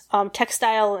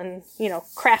textile and,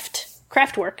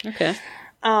 craft work. Okay.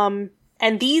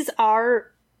 And these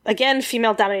are, again,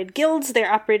 female-dominated guilds.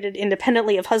 They're operated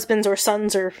independently of husbands or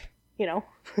sons or,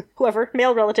 whoever,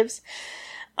 male relatives.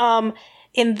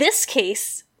 In this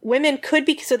case, women could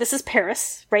be, so this is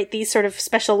Paris, right? These sort of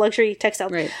special luxury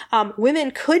textiles. Right.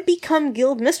 Women could become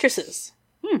guild mistresses.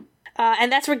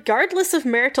 And that's regardless of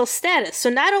marital status. So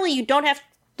not only you don't have,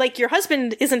 your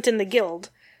husband isn't in the guild,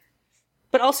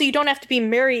 but also you don't have to be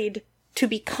married to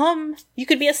become, you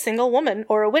could be a single woman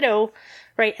or a widow,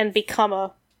 right? And become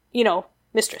a,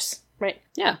 mistress, right?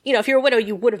 Yeah. If you're a widow,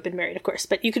 you would have been married, of course,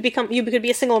 but you could be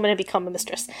a single woman and become a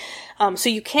mistress. So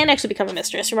you can actually become a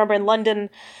mistress. Remember in London,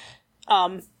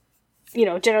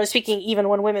 generally speaking, even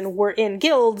when women were in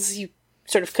guilds, you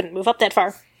sort of couldn't move up that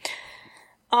far.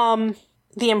 The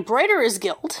Embroiderers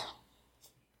Guild,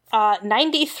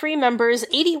 93 members,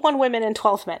 81 women, and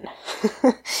 12 men.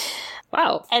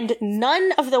 Wow. And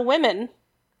none of the women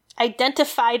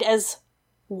identified as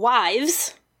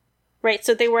wives, right?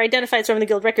 So they were identified from the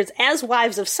guild records as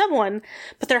wives of someone,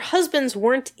 but their husbands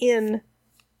weren't in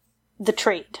the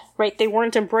trade, right? They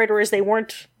weren't embroiderers. They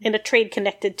weren't in a trade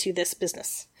connected to this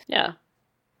business. Yeah.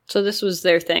 So this was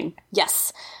their thing.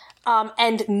 Yes.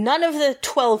 And none of the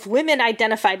 12 women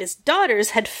identified as daughters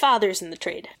had fathers in the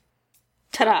trade.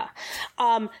 Ta-da.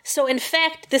 So in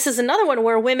fact, this is another one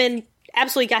where women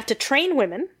absolutely got to train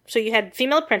women. So you had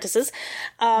female apprentices.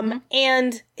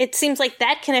 And it seems like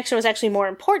that connection was actually more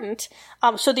important.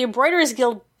 So the Embroiderers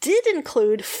Guild did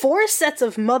include 4 sets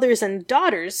of mothers and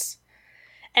daughters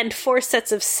and 4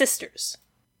 sets of sisters.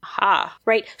 Aha.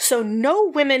 Right? So no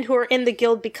women who are in the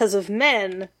guild because of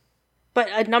men, but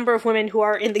a number of women who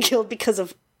are in the guild because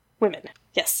of women.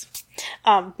 Yes.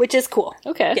 Which is cool.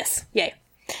 Okay. Yes. Yay.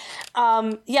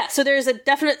 So there's a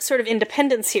definite sort of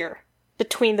independence here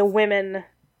between the women,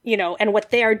 and what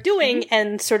they are doing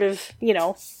and sort of,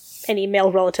 any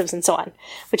male relatives and so on,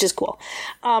 which is cool.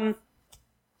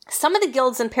 Some of the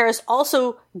guilds in Paris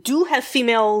also do have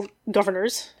female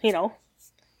governors,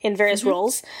 in various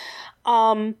roles.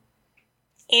 And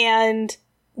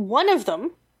one of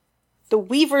them, the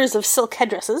Weavers of Silk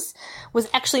Headdresses, was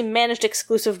actually managed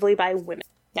exclusively by women.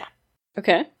 Yeah.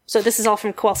 Okay. So this is all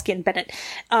from Kowalski and Bennett.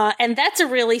 And that's a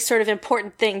really sort of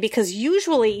important thing, because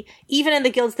usually, even in the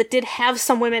guilds that did have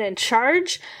some women in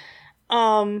charge,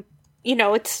 there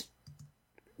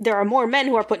are more men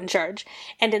who are put in charge.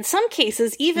 And in some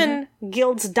cases, even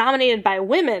guilds dominated by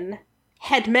women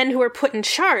had men who were put in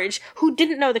charge who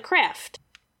didn't know the craft.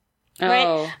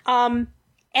 Right?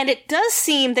 And it does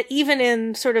seem that even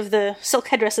in sort of the silk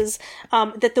headdresses,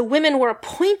 that the women were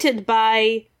appointed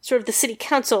by sort of the city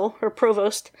council or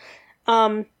provost.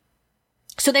 So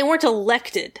they weren't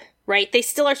elected, right? They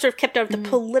still are sort of kept out of the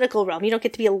political realm. You don't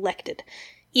get to be elected,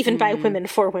 even by women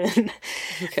for women.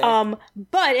 Okay.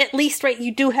 But at least, right,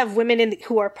 you do have women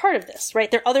who are part of this,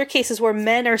 right? There are other cases where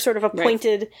men are sort of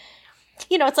appointed. Right.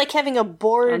 It's like having a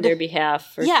board on their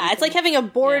behalf. It's like having a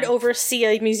board oversee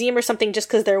a museum or something just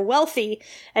because they're wealthy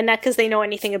and not because they know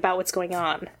anything about what's going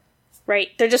on, right?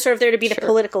 They're just sort of there to be the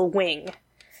political wing,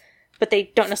 but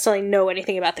they don't necessarily know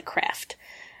anything about the craft.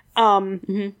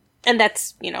 And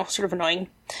that's, sort of annoying.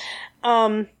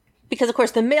 Because, of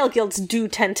course, the male guilds do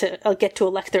tend to get to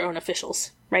elect their own officials,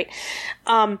 right?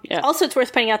 Also, it's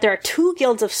worth pointing out there are 2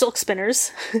 guilds of silk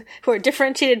spinners who are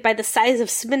differentiated by the size of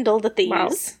spindle that they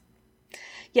use.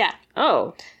 Yeah.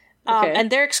 Oh. Okay. And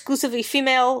they're exclusively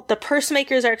female. The purse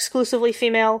makers are exclusively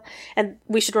female. And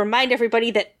we should remind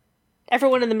everybody that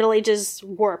everyone in the Middle Ages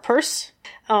wore a purse.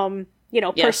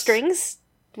 Purse strings.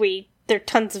 There are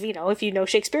tons of, if you know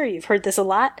Shakespeare, you've heard this a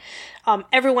lot.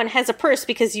 Everyone has a purse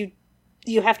because you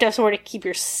have to have somewhere to keep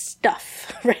your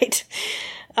stuff, right?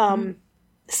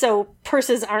 So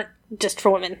purses aren't just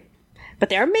for women, but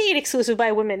they are made exclusive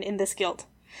by women in this guild.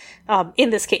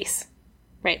 In this case,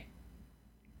 right?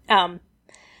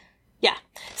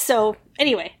 So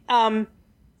anyway,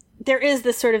 there is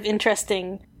this sort of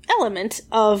interesting element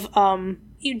of,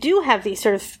 you do have these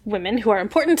sort of women who are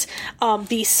important.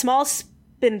 The small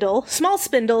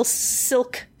spindle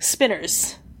silk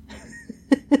spinners.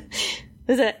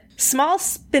 Is it small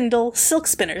spindle silk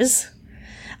spinners?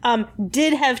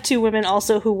 Did have two women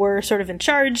also who were sort of in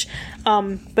charge,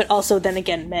 but also then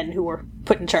again men who were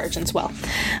put in charge as well.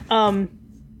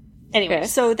 Anyway, okay.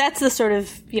 So that's the sort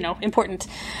of, important.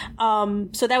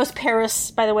 So that was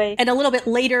Paris, by the way. And a little bit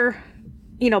later,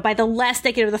 by the last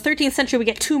decade of the 13th century, we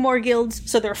get two more guilds.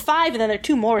 So there are 5, and then there are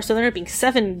 2 more, so there end up being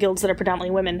 7 guilds that are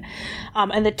predominantly women.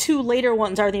 And the 2 later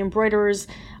ones are the embroiderers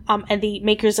and the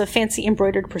makers of fancy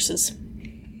embroidered purses.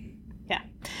 Yeah.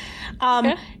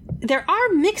 Okay. There are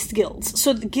mixed guilds.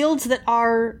 So the guilds that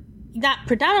are not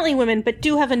predominantly women, but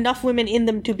do have enough women in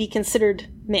them to be considered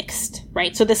mixed,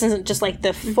 right? So this isn't just like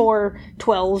the 4,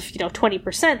 12,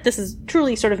 20%. This is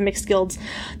truly sort of mixed guilds.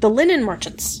 The linen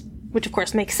merchants, which of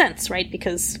course makes sense, right?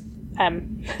 Because, they're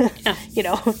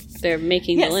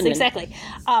making the linen. Yes, exactly.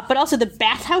 But also the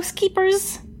bathhouse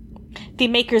keepers, the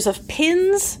makers of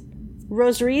pins,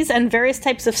 rosaries, and various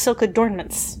types of silk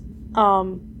adornments.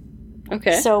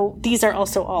 Okay. So these are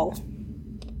also all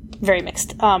very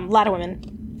mixed. A lot of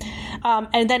women.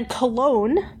 And then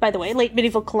Cologne, by the way, late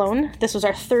medieval Cologne. This was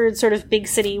our 3rd sort of big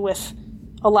city with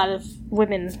a lot of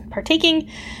women partaking.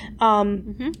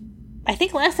 I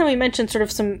think last time we mentioned sort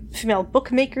of some female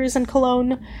bookmakers in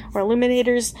Cologne, or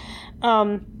illuminators.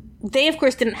 They, of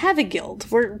course, didn't have a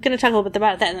guild. We're going to talk a little bit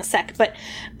about that in a sec, but,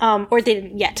 or they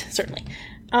didn't yet, certainly.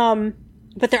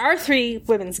 But there are 3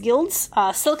 women's guilds,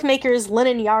 silk makers,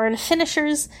 linen yarn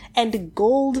finishers, and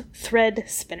gold thread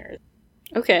spinners.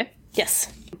 Okay.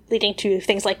 Yes. Leading to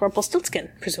things like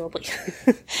Rumpelstiltskin, presumably.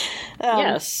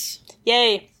 Yes.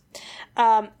 Yay.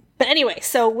 But anyway,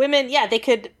 so women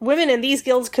in these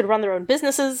guilds could run their own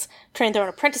businesses, train their own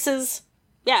apprentices.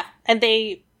 Yeah. And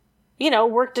they,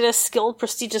 worked at a skilled,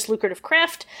 prestigious, lucrative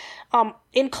craft.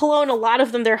 In Cologne, a lot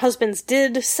of them, their husbands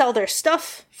did sell their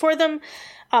stuff for them.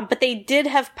 But they did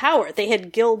have power. They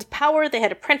had guild power. They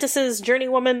had apprentices,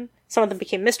 journeywomen. Some of them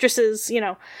became mistresses,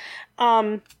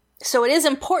 So it is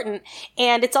important.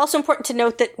 And it's also important to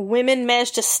note that women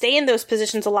managed to stay in those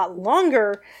positions a lot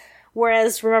longer.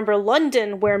 Whereas, remember,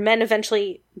 London, where men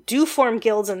eventually do form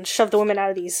guilds and shove the women out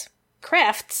of these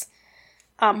crafts,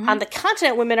 on the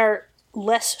continent, women are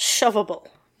less shovable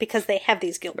because they have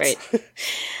these guilds. Right.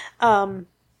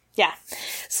 Yeah.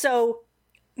 So,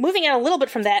 moving on a little bit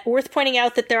from that, worth pointing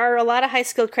out that there are a lot of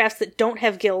high-skilled crafts that don't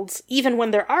have guilds, even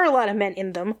when there are a lot of men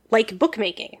in them, like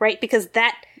bookmaking, right? Because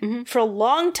that, for a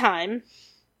long time,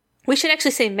 we should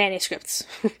actually say manuscripts.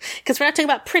 Because we're not talking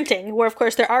about printing, where, of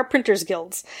course, there are printers'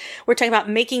 guilds. We're talking about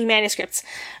making manuscripts.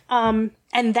 And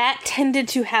that tended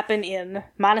to happen in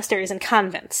monasteries and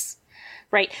convents,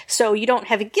 right? So you don't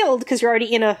have a guild because you're already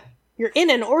you're in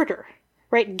an order,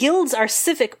 right? Guilds are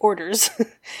civic orders.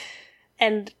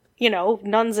 And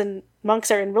nuns and monks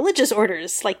are in religious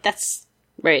orders. Like, that's...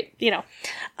 Right.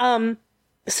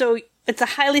 So it's a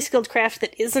highly skilled craft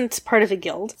that isn't part of a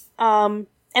guild. And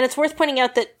it's worth pointing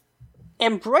out that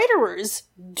embroiderers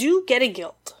do get a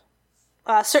guild.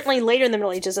 Certainly later in the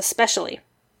Middle Ages, especially.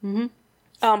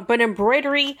 But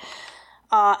embroidery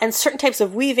and certain types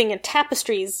of weaving and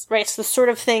tapestries, right, it's the sort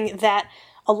of thing that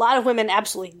a lot of women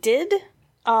absolutely did.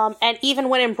 And even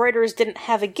when embroiderers didn't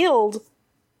have a guild,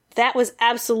 that was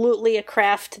absolutely a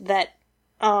craft that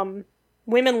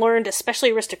women learned,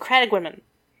 especially aristocratic women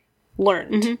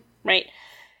learned, right?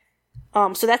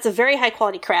 So that's a very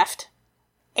high-quality craft.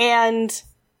 And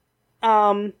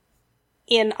in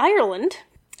Ireland,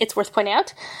 it's worth pointing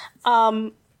out,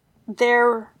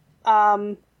 there's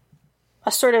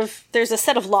a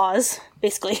set of laws,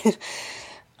 basically,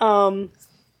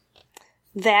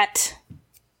 that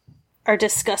are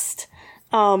discussed,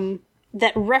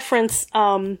 that reference,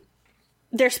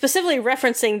 they're specifically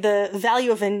referencing the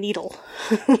value of a needle.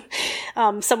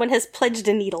 Someone has pledged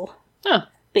a needle. Oh.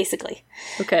 Basically.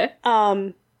 Okay.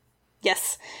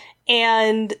 Yes.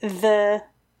 And the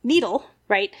needle,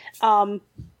 right,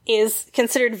 is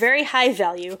considered very high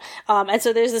value. And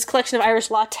so there's this collection of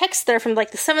Irish law texts that are from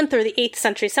like the 7th or the 8th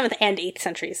century, 7th and 8th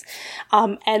centuries.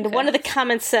 And one of the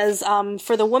comments says,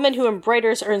 for the woman who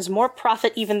embroiders earns more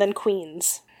profit even than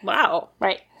queens. Wow.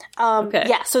 Right. Okay.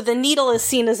 Yeah, so the needle is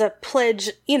seen as a pledge,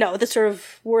 that's sort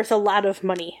of worth a lot of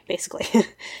money, basically.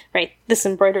 Right, this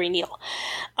embroidery needle.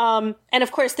 And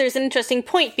of course, there's an interesting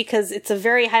point because it's a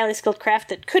very highly skilled craft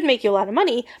that could make you a lot of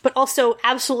money, but also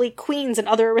absolutely queens and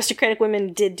other aristocratic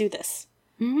women did do this.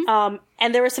 And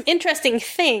there were some interesting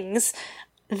things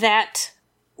that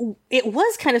it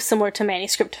was kind of similar to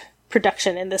manuscript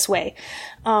production in this way.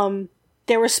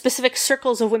 There were specific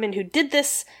circles of women who did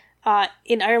this.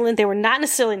 In Ireland, they were not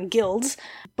necessarily in guilds,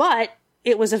 but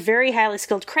it was a very highly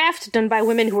skilled craft done by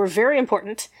women who were very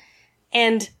important.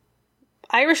 And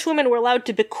Irish women were allowed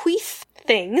to bequeath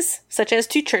things, such as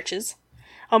to churches,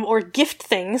 or gift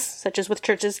things, such as with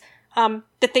churches,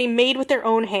 that they made with their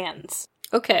own hands.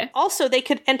 Okay. Also, they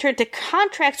could enter into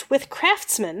contracts with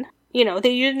craftsmen. You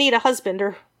didn't need a husband,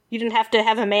 or you didn't have to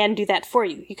have a man do that for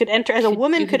you. You could enter, as a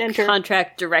woman could enter...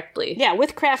 contract directly. Yeah,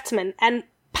 with craftsmen. And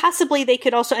possibly they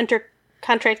could also enter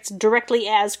contracts directly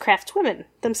as craftswomen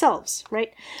themselves,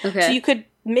 right? Okay. So you could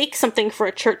make something for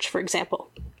a church, for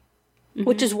example. Mm-hmm.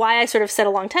 Which is why I sort of said a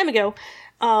long time ago,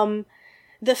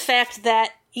 the fact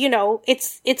that,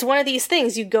 it's one of these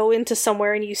things. You go into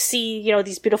somewhere and you see,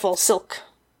 these beautiful silk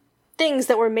things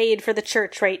that were made for the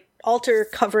church, right? Altar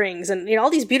coverings and, all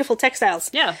these beautiful textiles.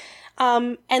 Yeah.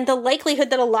 And the likelihood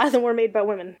that a lot of them were made by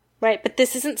women, right? But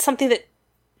this isn't something that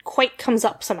quite comes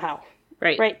up somehow.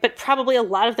 Right. Right? But probably a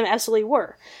lot of them absolutely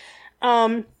were.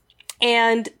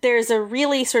 And there's a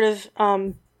really sort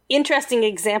of interesting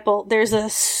example. There's a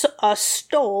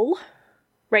stole,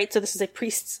 right? So this is a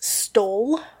priest's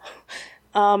stole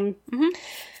in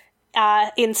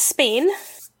Spain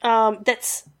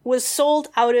that was sold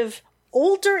out of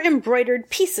older embroidered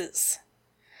pieces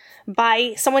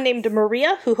by someone named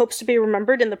Maria, who hopes to be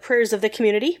remembered in the prayers of the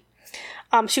community.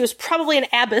 She was probably an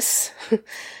abbess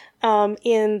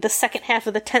in the second half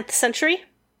of the 10th century.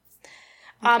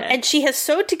 Okay. And she has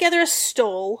sewed together a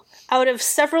stole out of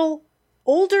several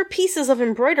older pieces of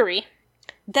embroidery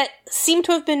that seem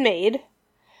to have been made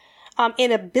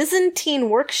in a Byzantine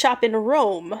workshop in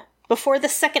Rome before the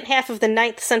second half of the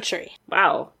 9th century.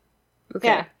 Wow. Okay.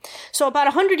 Yeah. So about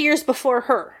 100 years before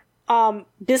her.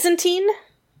 Byzantine,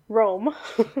 Rome.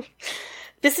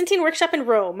 Byzantine workshop in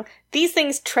Rome. These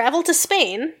things travel to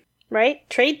Spain, right?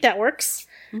 Trade networks.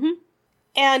 Mm-hmm.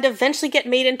 And eventually get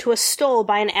made into a stole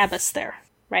by an abbess there,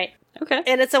 right? Okay.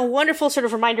 And it's a wonderful sort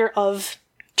of reminder of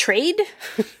trade,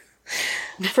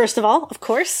 first of all, of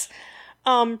course.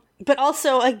 But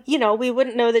also, we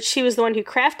wouldn't know that she was the one who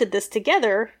crafted this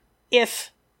together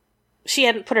if she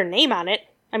hadn't put her name on it.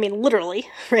 I mean, literally,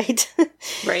 right?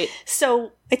 Right.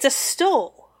 So it's a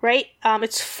stole, right?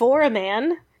 It's for a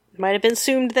man. It might have been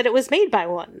assumed that it was made by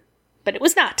one, but it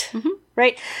was not,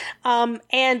 right?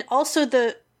 And also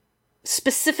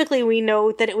specifically we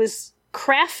know that it was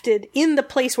crafted in the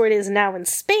place where it is now in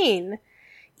Spain,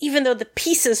 even though the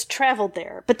pieces traveled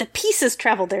there. But the pieces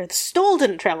traveled there. The stole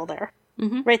didn't travel there,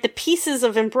 right? The pieces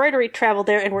of embroidery traveled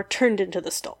there and were turned into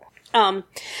the stole.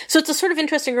 So it's a sort of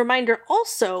interesting reminder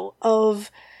also of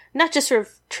not just sort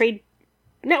of trade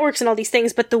networks and all these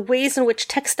things, but the ways in which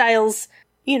textiles,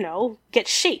 get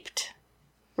shaped,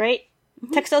 right?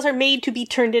 Mm-hmm. Textiles are made to be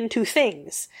turned into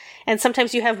things. And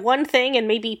sometimes you have one thing and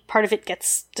maybe part of it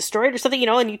gets destroyed or something,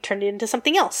 and you turn it into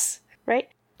something else, right?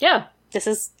 Yeah. This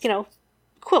is,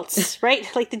 quilts, right?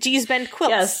 Like the G's Bend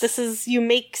quilts. Yes. This is,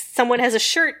 someone has a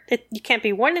shirt, you can't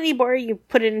be worn anymore, you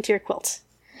put it into your quilt.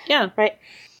 Yeah. Right?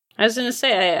 I was going to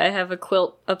say, I have a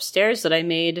quilt upstairs that I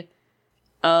made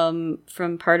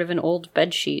from part of an old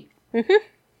bed sheet. Mm-hmm.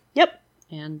 Yep.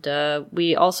 And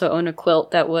we also own a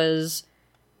quilt that was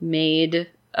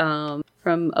made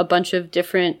from a bunch of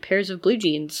different pairs of blue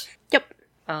jeans. Yep.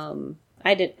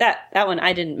 I did that one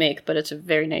I didn't make, but it's a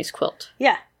very nice quilt.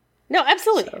 Yeah. No,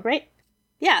 absolutely, right?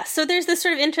 Yeah, so there's this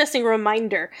sort of interesting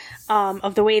reminder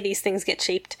of the way these things get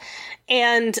shaped.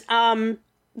 And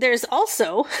there's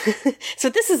also, so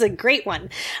this is a great one.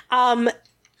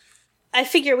 I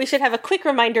figure we should have a quick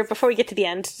reminder before we get to the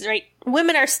end, right?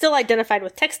 Women are still identified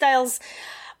with textiles,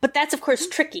 but that's of course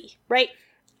tricky, right?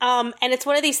 And it's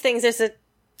one of these things, there's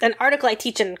an article I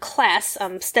teach in class,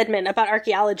 Stedman, about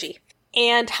archaeology,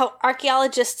 and how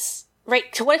archaeologists,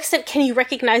 right, to what extent can you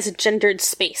recognize a gendered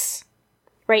space?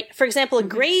 Right? For example, a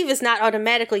grave is not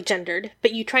automatically gendered,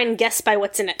 but you try and guess by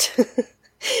what's in it.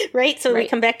 Right? So we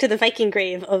come back to the Viking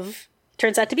grave of,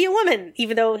 turns out to be a woman,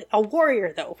 even though a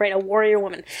warrior though, right? A warrior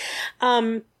woman.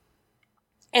 And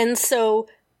so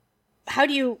how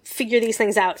do you figure these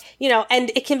things out?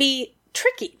 And it can be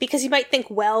tricky because you might think,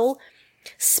 well,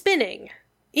 spinning,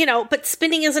 but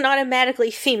spinning isn't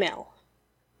automatically female.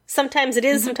 Sometimes it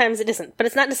is, sometimes it isn't, but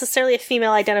it's not necessarily a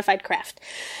female identified craft.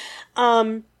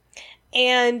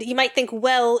 And you might think,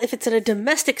 well, if it's in a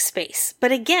domestic space,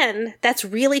 but again, that's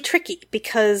really tricky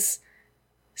because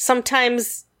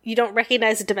sometimes you don't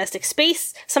recognize a domestic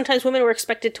space. Sometimes women were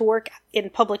expected to work in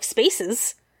public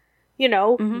spaces.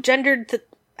 Gendered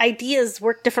ideas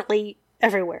work differently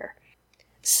everywhere.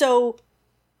 So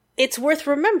it's worth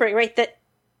remembering, right, that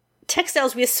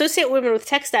textiles, we associate women with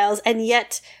textiles, and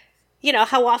yet,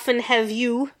 how often have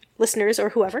you, listeners or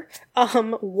whoever,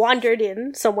 wandered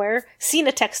in somewhere, seen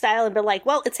a textile, and been like,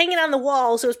 well, it's hanging on the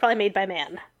wall, so it was probably made by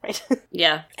man, right?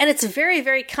 Yeah. And it's very,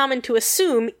 very common to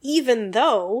assume, even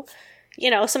though,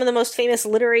 some of the most famous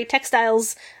literary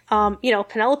textiles,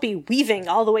 Penelope weaving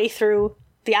all the way through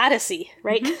the Odyssey,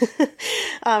 right?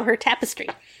 Mm-hmm. Her tapestry.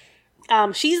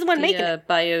 She's the one making it.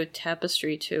 Bio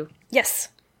tapestry, too. Yes.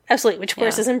 Absolutely, which of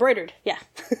course is embroidered. Yeah.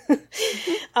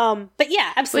 But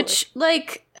yeah, absolutely. Which,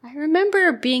 I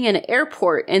remember being in an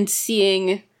airport and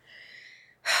seeing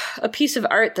a piece of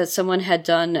art that someone had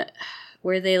done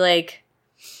where they, it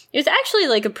was actually,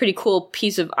 a pretty cool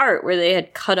piece of art where they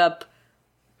had cut up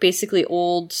basically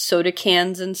old soda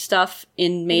cans and stuff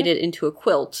and made it into a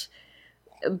quilt.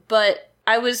 But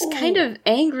I was kind of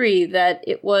angry that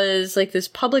it was, this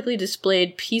publicly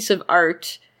displayed piece of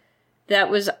art that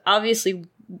was obviously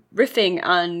riffing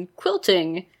on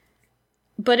quilting,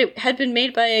 but it had been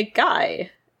made by a guy.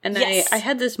 And yes. I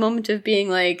had this moment of being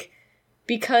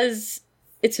because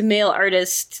it's a male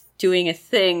artist doing a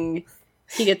thing,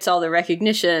 he gets all the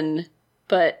recognition,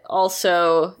 but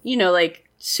also,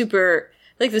 super,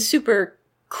 the super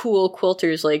cool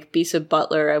quilters like Bisa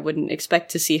Butler, I wouldn't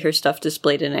expect to see her stuff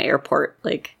displayed in an airport.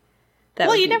 That.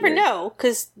 Well, you never know,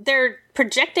 because they're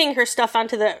projecting her stuff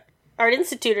onto the Art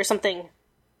Institute or something.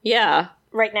 Yeah.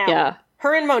 Right now. Yeah.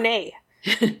 Her and Monet.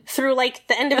 Through,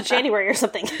 the end of January or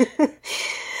something.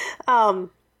 So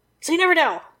you never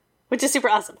know, which is super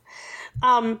awesome.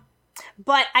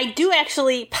 But I do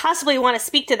actually possibly want to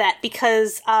speak to that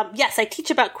because, yes, I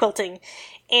teach about quilting.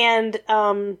 And,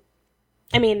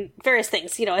 various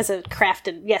things, as a craft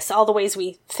and, yes, all the ways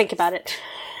we think about it.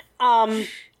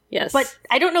 Yes. But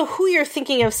I don't know who you're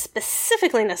thinking of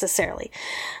specifically necessarily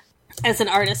as an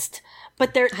artist.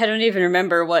 But I don't even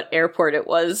remember what airport it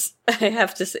was. I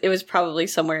have to say, it was probably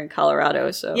somewhere in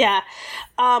Colorado, so. Yeah.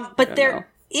 But there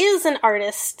is an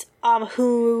artist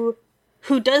who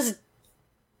does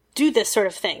do this sort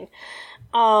of thing.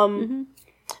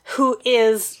 Who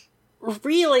is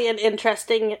really an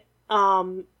interesting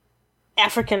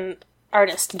African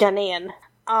artist, Ghanaian.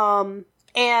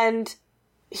 And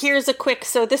here's a quick,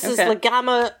 so this is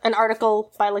Lagama, an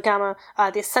article by Lagama,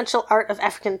 The Essential Art of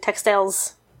African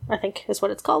Textiles, I think is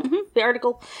what it's called, the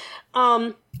article.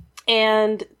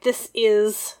 And this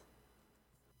is,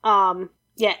 Ella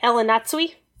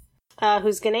Natsui,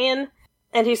 who's Ghanaian,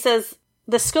 and who says,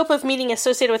 the scope of meaning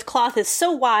associated with cloth is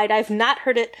so wide, I've not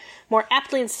heard it more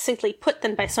aptly and succinctly put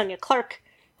than by Sonia Clark,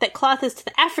 that cloth is to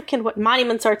the African what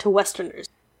monuments are to Westerners.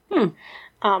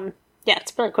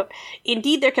 It's a brilliant quote.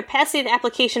 Indeed, their capacity and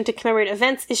application to commemorate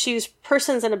events, issues,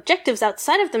 persons, and objectives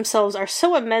outside of themselves are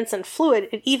so immense and fluid,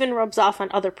 it even rubs off on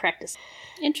other practices.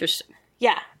 Interesting.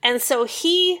 Yeah, and so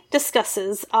he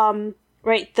discusses,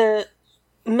 the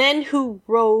men who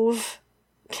wove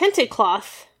kente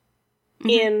cloth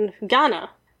in Ghana,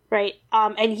 right,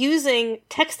 and using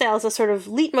textile as a sort of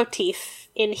leitmotif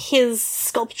in his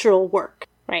sculptural work,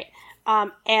 right?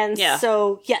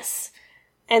 So, yes.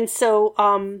 And so,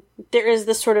 there is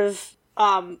this sort of,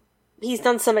 he's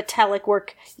done some metallic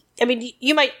work.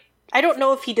 You might, I don't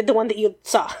know if he did the one that you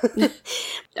saw.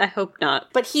 I hope not.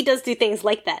 But he does do things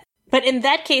like that. But in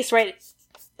that case, right,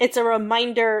 it's a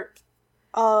reminder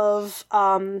of,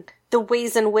 the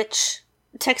ways in which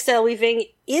textile weaving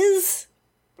is,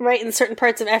 right, in certain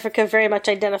parts of Africa, very much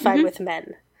identified with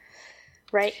men.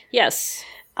 Right? Yes.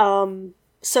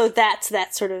 So that's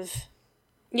that sort of,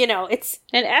 it's...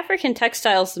 And African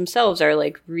textiles themselves are,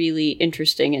 really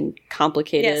interesting and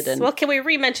complicated. Yes. And well, can we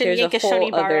re-mention Yinka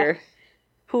Shonibara,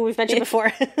 who we've mentioned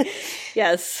before?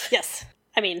 Yes. Yes.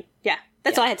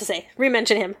 That's all I had to say.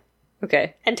 Re-mention him.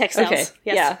 Okay. And textiles. Okay.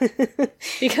 Yes. Yeah.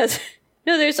 Because,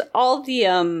 there's all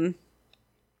the,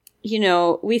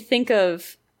 we think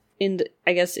of, in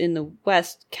the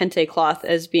West, kente cloth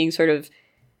as being sort of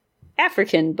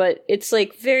African, but it's,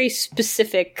 very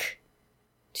specific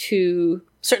to...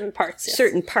 certain parts,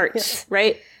 yes.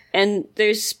 Right? And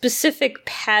there's specific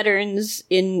patterns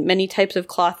in many types of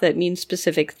cloth that mean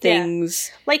specific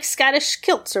things. Yeah. Like Scottish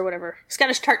kilts or whatever.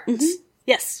 Scottish tartans.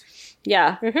 Yes.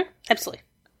 Yeah. Absolutely.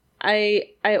 I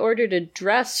ordered a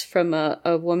dress from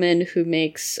a woman who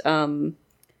makes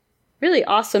really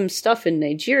awesome stuff in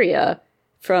Nigeria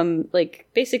from,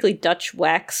 basically Dutch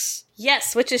wax.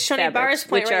 Yes, which is Shonibara's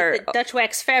point, right? That Dutch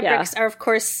wax fabrics are, of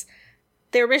course...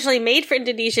 They're originally made for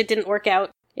Indonesia, didn't work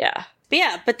out. Yeah.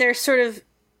 But they're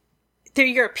they're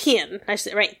European, I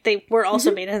should say, right? They were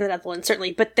also made in the Netherlands,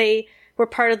 certainly, but they were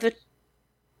part of the,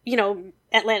 the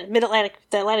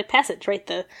Atlantic Passage, right?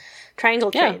 The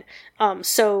triangle trade.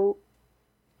 So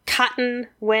cotton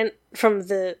went from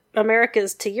the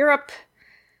Americas to Europe,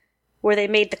 where they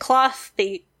made the cloth.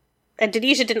 They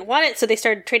Indonesia didn't want it, so they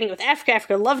started trading it with Africa.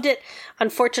 Africa loved it.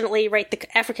 Unfortunately, right,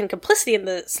 the African complicity in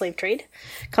the slave trade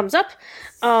comes up.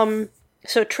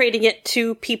 So trading it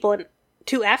to people,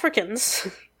 to Africans,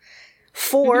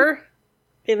 for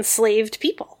enslaved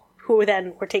people, who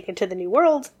then were taken to the New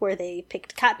World, where they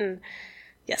picked cotton.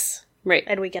 Yes. Right.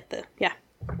 And we get the, yeah.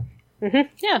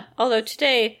 Yeah, although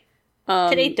today...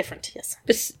 Today, different, yes.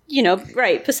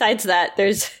 Right, besides that,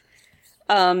 there's...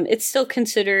 it's still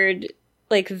considered...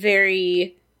 like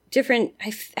very different.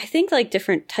 I think like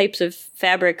different types of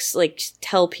fabrics like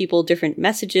tell people different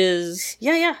messages.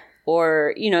 Yeah.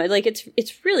 Or like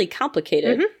it's really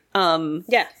complicated.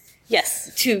 Yeah.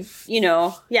 Yes. To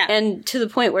Yeah. And to the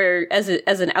point where as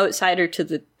an outsider to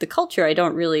the culture, I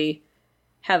don't really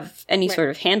have any sort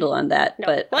of handle on that. No.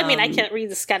 But well, I mean, I can't read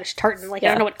the Scottish tartan. Like I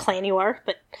don't know what clan you are,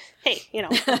 but hey,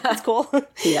 that's cool.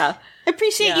 Yeah. You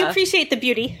appreciate the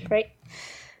beauty, right?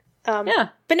 Yeah.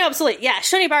 But no, absolutely. Yeah.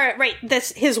 Shonibara, right.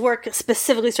 His work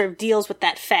specifically sort of deals with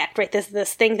that fact, right?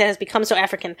 This thing that has become so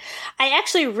African. I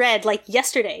actually read, like,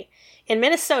 yesterday, in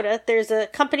Minnesota, there's a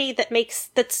company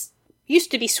that's used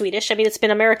to be Swedish. I mean, it's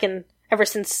been American ever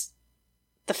since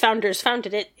the founders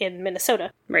founded it in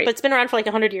Minnesota. Right. But it's been around for like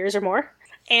 100 years or more.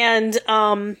 And,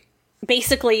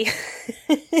 basically,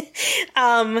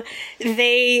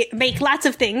 they make lots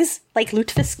of things, like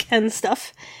lutefisk and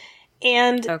stuff.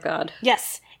 And... Oh, God.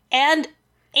 Yes. And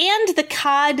the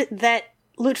cod that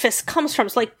lutefisk comes from.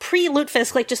 So like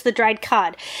pre-lutefisk, like just the dried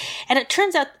cod. And it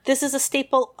turns out this is a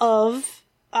staple of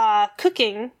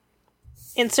cooking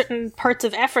in certain parts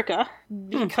of Africa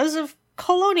because of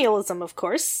colonialism, of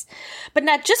course. But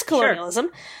not just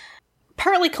colonialism.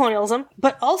 Partly colonialism,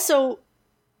 but also,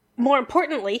 more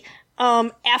importantly,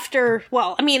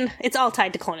 it's all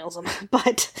tied to colonialism.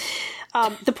 But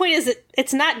the point is that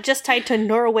it's not just tied to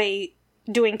Norway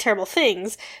doing terrible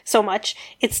things so much.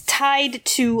 It's tied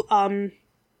to,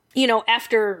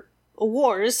 after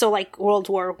wars, so like World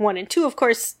War I and II, of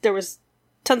course, there was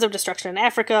tons of destruction in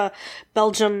Africa,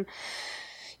 Belgium,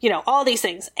 all these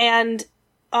things. And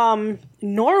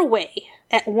Norway,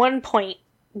 at one point,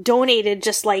 donated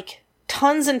just like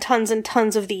tons and tons and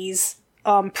tons of these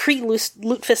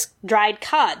pre-lutefisk dried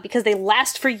cod, because they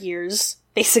last for years,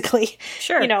 basically.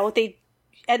 Sure.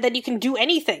 And then you can do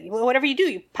anything. Whatever you do,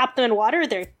 you pop them in water,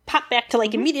 they pop back to,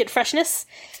 like, immediate freshness,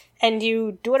 and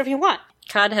you do whatever you want.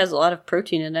 Cod has a lot of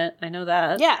protein in it. I know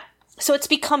that. Yeah. So it's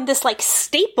become this, like,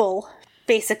 staple,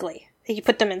 basically. You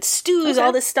put them in stews,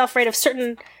 all this stuff, right, of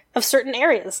certain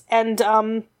areas.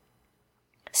 And,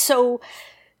 so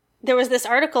there was this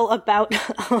article about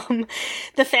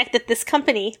the fact that this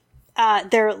company,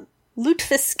 their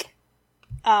lutefisk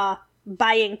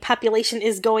buying population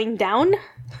is going down.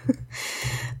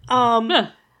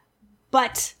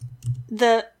 But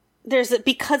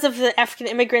because of the African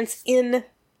immigrants in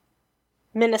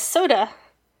Minnesota,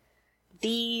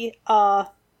 the I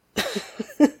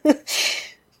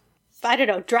don't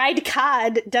know, dried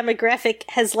cod demographic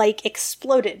has like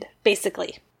exploded,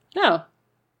 basically. Oh.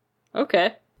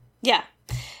 Okay. Yeah.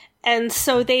 And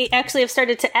so they actually have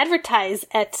started to advertise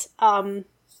at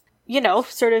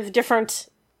sort of different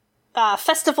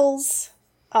festivals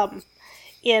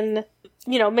in,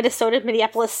 Minnesota,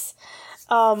 Minneapolis,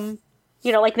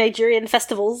 like Nigerian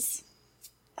festivals,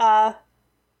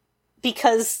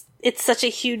 because it's such a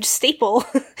huge staple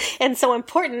and so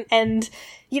important, and,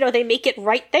 they make it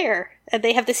right there, and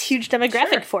they have this huge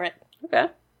demographic for it. Okay.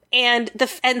 And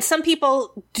some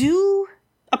people do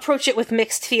approach it with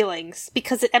mixed feelings,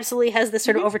 because it absolutely has this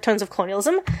sort of overtones of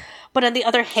colonialism, but on the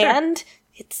other hand,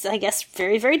 it's, I guess,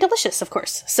 very, very delicious, of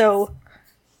course. So,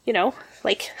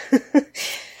 like,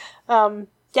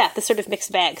 this sort of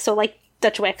mixed bag. So, like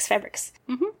Dutch wax fabrics.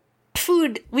 Mm-hmm.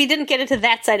 Food, we didn't get into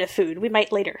that side of food. We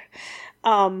might later.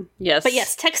 Yes. But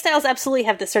yes, textiles absolutely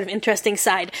have this sort of interesting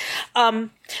side. But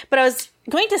I was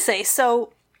going to say,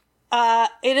 so,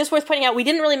 it is worth pointing out, we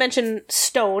didn't really mention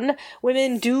stone.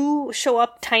 Women do show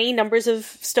up tiny numbers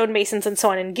of stonemasons and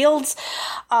so on in guilds.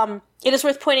 It is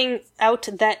worth pointing out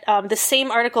that the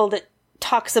same article that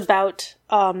talks about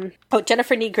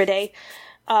Jennifer Negrede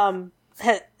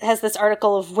has this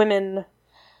article of women,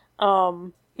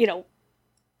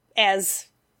 as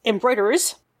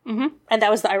embroiderers, and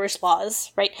that was the Irish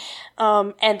laws, right?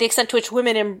 And the extent to which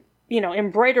women,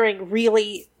 embroidering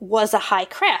really was a high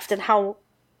craft, and how,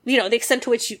 the extent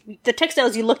to which the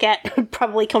textiles you look at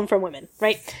probably come from women,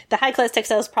 right? The high-class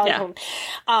textiles probably come.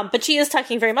 But she is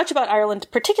talking very much about Ireland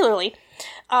particularly.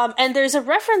 And there's a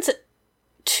reference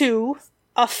to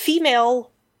a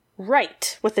female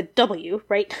right, with a W,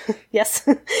 right? Yes.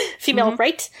 Female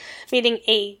right, meaning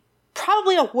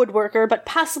probably a woodworker, but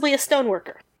possibly a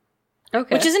stoneworker.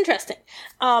 Okay. Which is interesting,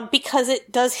 because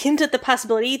it does hint at the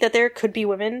possibility that there could be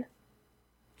women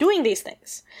doing these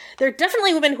things. There are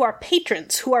definitely women who are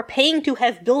patrons, who are paying to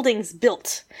have buildings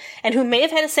built, and who may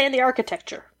have had a say in the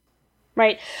architecture,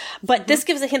 right? But this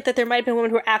gives a hint that there might have been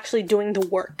women who are actually doing the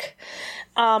work.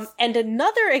 And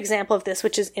another example of this,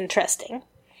 which is interesting,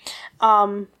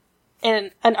 in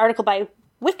an article by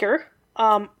Wicker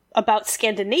about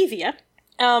Scandinavia,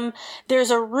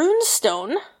 there's a rune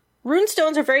stone. Rune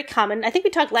stones are very common. I think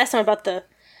we talked last time about the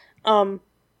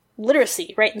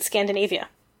literacy, right, in Scandinavia.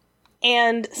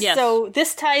 And yes. So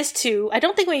this ties to, I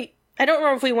don't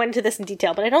remember if we went into this in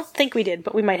detail, but I don't think we did,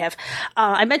 but we might have.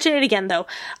 I mentioned it again, though.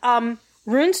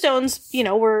 Rune stones,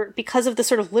 were, because of the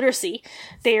sort of literacy,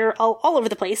 they're all over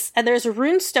the place. And there's a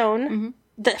rune stone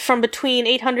that from between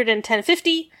 800 and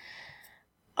 1050,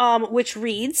 which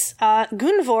reads,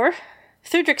 Gunvor,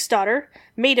 Thudrik's daughter,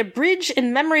 made a bridge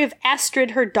in memory of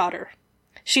Astrid, her daughter.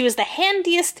 She was the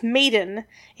handiest maiden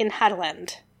in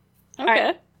Hadeland. Okay.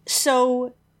 Right.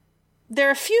 So there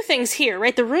are a few things here,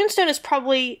 right? The runestone is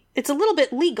probably, it's a little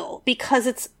bit legal because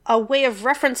it's a way of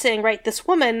referencing, right, this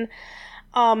woman,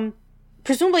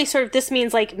 presumably sort of this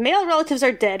means like male relatives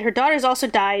are dead, her daughter's also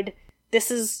died, this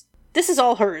is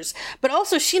all hers. But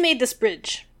also she made this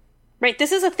bridge. Right,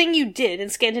 this is a thing you did in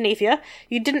Scandinavia.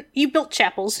 You built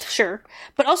chapels, sure,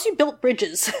 but also you built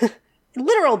bridges.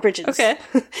 Literal bridges. Okay.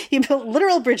 You built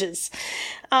literal bridges.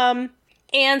 And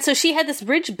so she had this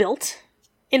bridge built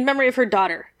in memory of her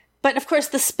daughter. But of course,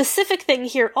 the specific thing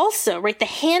here also, right, the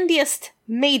handiest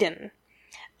maiden.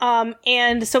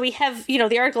 And so we have,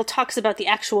 the article talks about the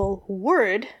actual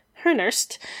word,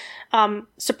 hernurst,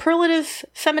 superlative,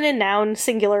 feminine noun,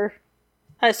 singular,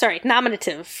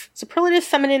 nominative. Superlative,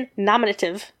 feminine,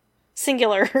 nominative,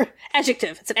 singular,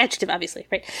 adjective. It's an adjective, obviously,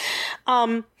 right?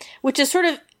 Which is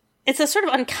it's a sort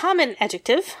of uncommon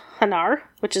adjective, hanar,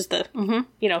 which is the,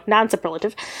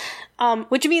 non-superlative,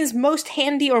 which means most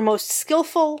handy or most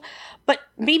skillful, but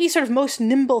maybe sort of most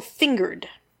nimble-fingered,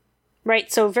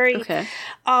 right? So very, okay.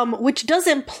 Which does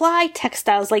imply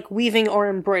textiles like weaving or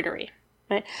embroidery.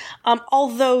 Right.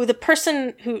 Although the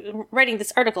person who writing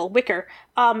this article, Wicker,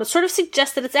 sort of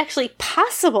suggests that it's actually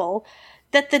possible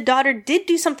that the daughter did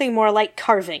do something more like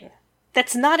carving.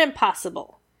 That's not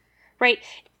impossible, right?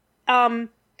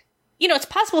 It's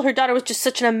possible her daughter was just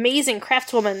such an amazing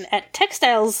craftswoman at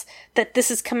textiles that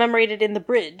this is commemorated in the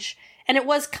bridge. And it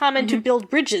was common to build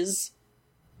bridges,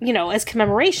 as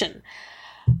commemoration.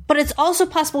 But it's also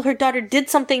possible her daughter did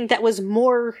something that was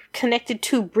more connected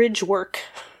to bridge work,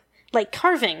 like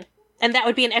carving, and that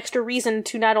would be an extra reason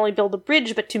to not only build a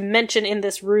bridge, but to mention in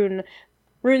this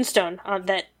runestone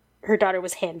that her daughter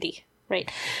was handy,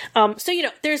 right? So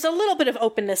there's a little bit of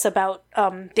openness about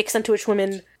the extent to which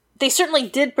women, they certainly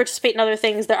did participate in other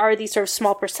things. There are these sort of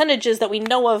small percentages that we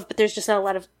know of, but there's just not a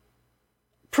lot of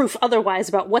proof otherwise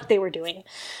about what they were doing.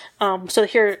 So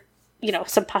here,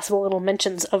 some possible little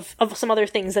mentions of some other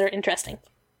things that are interesting.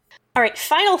 All right,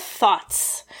 final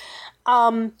thoughts.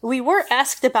 We were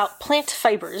asked about plant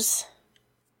fibers.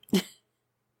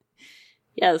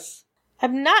 Yes.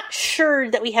 I'm not sure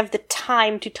that we have the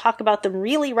time to talk about them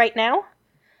really right now,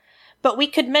 but we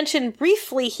could mention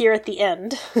briefly here at the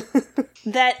end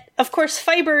that, of course,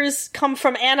 fibers come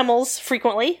from animals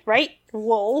frequently, right?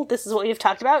 Wool, this is what we've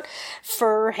talked about.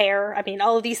 Fur, hair,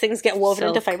 all of these things get woven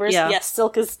into fibers. Yeah. Yes,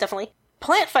 silk is definitely.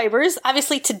 Plant fibers,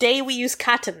 obviously today we use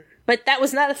cotton, but that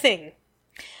was not a thing.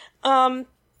 So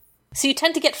you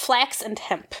tend to get flax and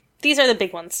hemp. These are the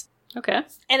big ones. Okay.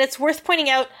 And it's worth pointing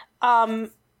out,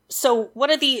 so one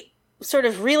of the sort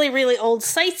of really, really old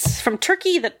sites from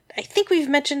Turkey that I think we've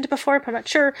mentioned before, but I'm not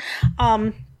sure,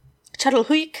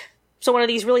 Çatalhöyük, so one of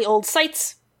these really old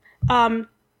sites,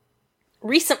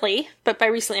 recently, but by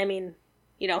recently I mean,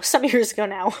 some years ago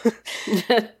now,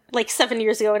 like 7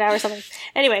 years ago now or something.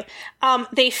 Anyway,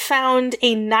 they found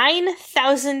a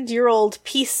 9,000-year-old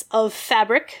piece of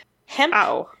fabric, hemp.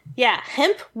 Ow. Yeah,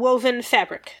 hemp woven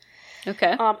fabric.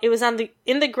 Okay. It was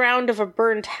in the ground of a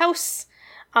burned house.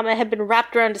 It had been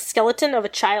wrapped around a skeleton of a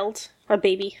child, a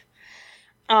baby.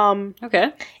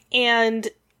 Okay. And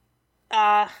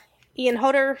Ian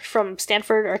Hodder from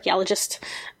Stanford, archaeologist,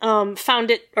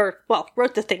 found it,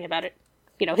 wrote the thing about it.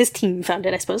 His team found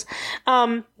it, I suppose.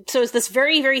 So it's this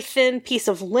very, very thin piece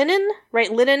of linen,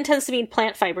 right? Linen tends to mean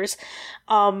plant fibers,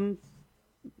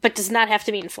 but does not have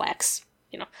to mean flax.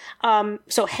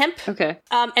 So hemp. Okay.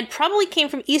 And probably came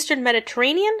from Eastern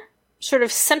Mediterranean, sort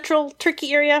of central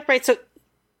Turkey area, right? So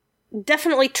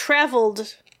definitely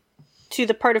traveled to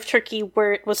the part of Turkey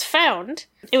where it was found.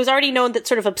 It was already known that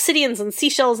sort of obsidians and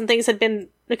seashells and things had been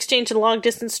exchanged in long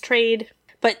distance trade,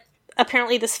 but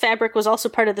apparently this fabric was also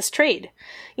part of this trade.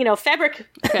 You know, fabric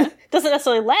doesn't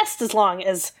necessarily last as long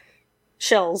as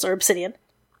shells or obsidian,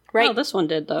 right? Oh, this one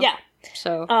did, though. Yeah.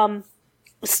 So,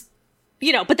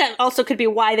 you know, but that also could be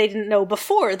why they didn't know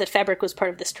before that fabric was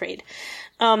part of this trade.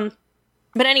 But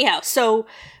anyhow, so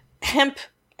hemp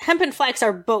and flax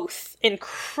are both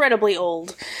incredibly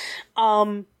old.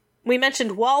 We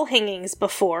mentioned wall hangings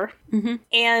before,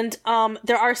 and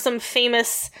there are some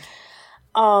famous,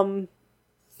 you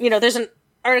know, there's an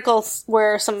article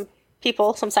where some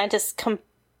scientists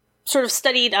sort of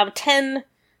studied 10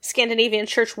 Scandinavian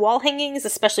church wall hangings,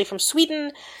 especially from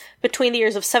Sweden, between the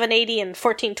years of 780 and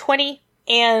 1420,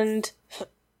 and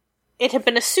it had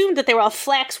been assumed that they were all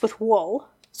flax with wool.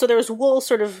 So there was wool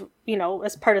sort of, you know,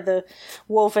 as part of the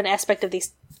woven aspect of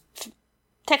these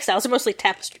textiles. They're mostly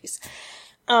tapestries.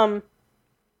 But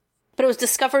it was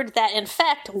discovered that, in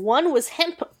fact, 1 was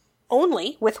hemp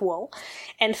only with wool,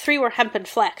 and 3 were hemp and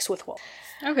flax with wool.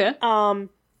 okay.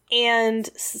 And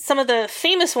some of the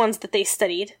famous ones that they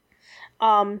studied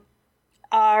are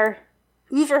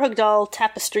Overhugdal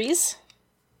tapestries,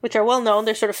 which are well known.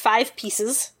 They're sort of 5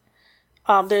 pieces.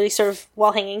 They're these sort of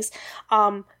wall hangings.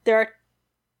 There are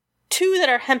 2 that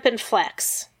are hemp and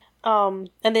flax, and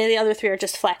then the other 3 are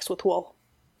just flax with wool.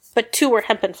 But 2 were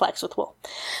hemp and flax with wool.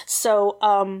 So,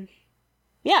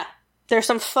 yeah, there's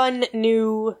some fun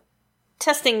new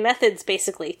testing methods,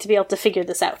 basically, to be able to figure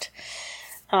this out.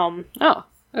 Oh,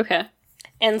 okay.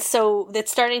 And so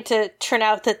it's starting to turn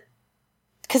out that,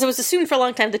 because it was assumed for a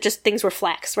long time that just things were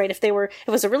flax, right? If it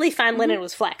was a really fine linen, it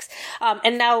was flax.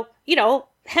 And now, you know,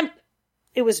 hemp,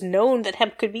 it was known that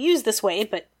hemp could be used this way,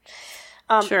 but,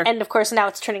 Sure. And of course now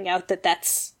it's turning out that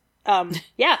that's,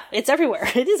 yeah, it's everywhere.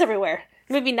 It is everywhere.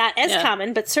 Maybe not as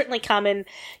common, but certainly common,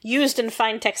 used in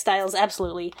fine textiles,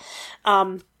 absolutely.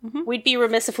 We'd be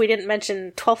remiss if we didn't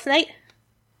mention Twelfth Night,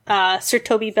 Sir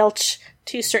Toby Belch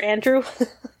to Sir Andrew,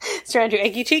 Sir Andrew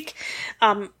Aguecheek,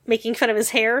 making fun of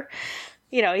his hair.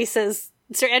 You know, he says,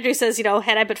 Sir Andrew says, you know,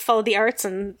 had I but followed the arts,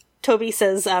 and Toby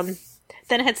says, then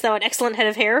hadst thou an excellent head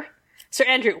of hair. Sir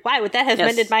Andrew, why would that have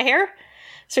mended my hair?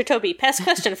 Sir Toby, past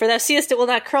question, for thou seest it will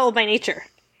not curl by nature.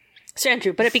 Sir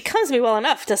Andrew, but it becomes me well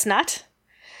enough, does not?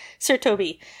 Sir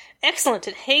Toby, excellent,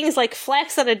 it hangs like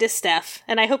flax on a distaff,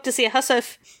 and I hope to see a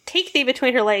hussif take thee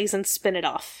between her legs and spin it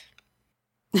off.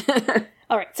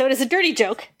 Alright, so it is a dirty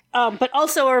joke, but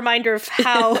also a reminder of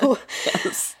how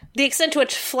the extent to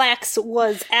which flax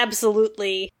was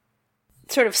absolutely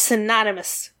sort of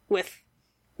synonymous with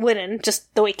linen,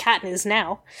 just the way cotton is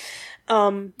now.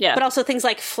 But also things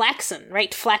like flaxen,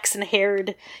 right?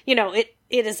 Flaxen-haired, you know, it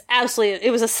is absolutely,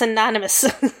 it was a synonymous,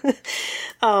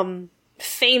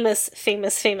 famous,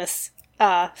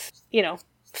 you know,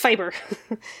 fiber.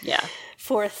 Yeah.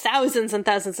 For thousands and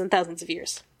thousands and thousands of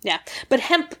years. Yeah. But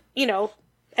hemp, you know,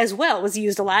 as well was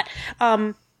used a lot.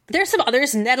 There are some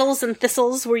others. Nettles and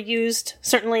thistles were used,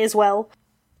 certainly, as well.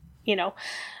 You know.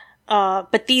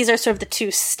 But these are sort of the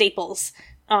 2 staples.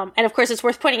 And of course, it's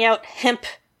worth pointing out, hemp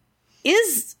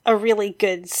is a really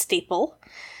good staple,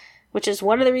 which is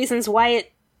one of the reasons why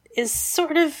it is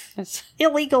sort of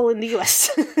illegal in the U.S.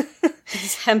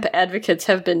 Hemp advocates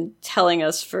have been telling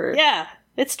us for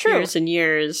it's true. Years and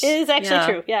years. It is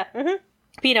actually true, yeah. Mm-hmm.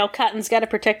 But, you know, cotton's got to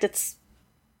protect its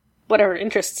whatever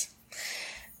interests,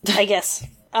 I guess.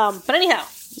 But anyhow.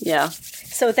 Yeah.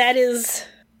 So that is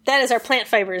our plant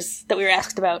fibers that we were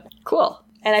asked about. Cool.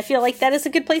 And I feel like that is a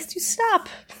good place to stop.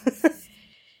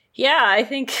 Yeah, I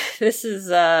think this is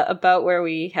about where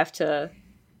we have to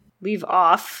leave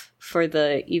off for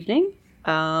the evening.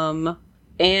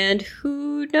 And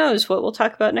who knows what we'll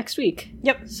talk about next week.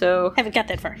 Yep. So haven't got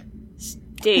that far.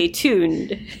 Stay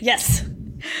tuned. Yes.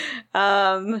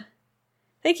 Thank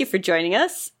you for joining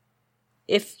us.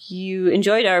 If you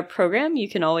enjoyed our program, you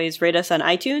can always rate us on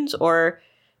iTunes or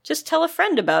just tell a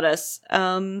friend about us.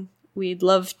 We'd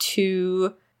love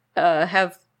to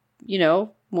have, you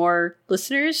know, more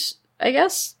listeners, I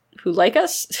guess, who like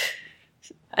us.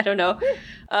 I don't know.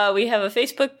 We have a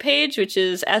Facebook page, which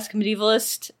is Ask a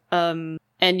Medievalist,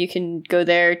 and you can go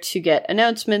there to get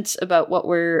announcements about what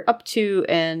we're up to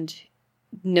and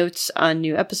notes on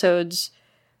new episodes.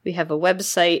 We have a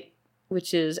website,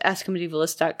 which is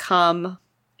askamedievalist.com,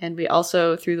 and we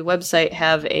also, through the website,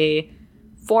 have a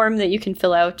form that you can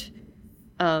fill out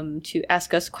to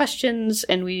ask us questions,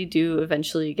 and we do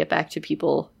eventually get back to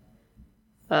people.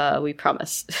 We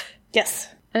promise. Yes.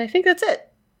 And I think that's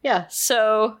it. Yeah,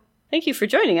 so thank you for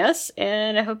joining us,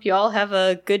 and I hope you all have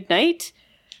a good night.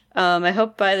 I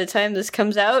hope by the time this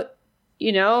comes out,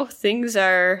 you know, things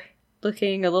are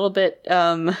looking a little bit...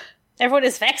 Everyone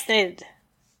is vaccinated.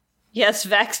 Yes,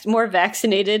 more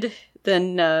vaccinated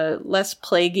then less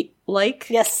plague-like.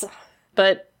 Yes.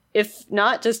 But if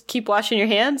not, just keep washing your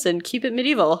hands and keep it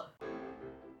medieval.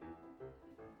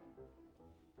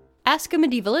 Ask a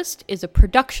Medievalist is a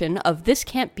production of This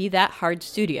Can't Be That Hard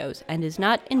Studios and is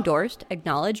not endorsed,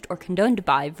 acknowledged, or condoned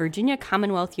by Virginia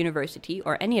Commonwealth University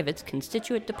or any of its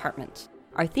constituent departments.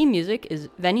 Our theme music is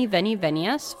Veni Veni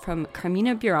Venias from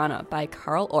Carmina Burana by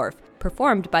Carl Orff,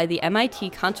 performed by the MIT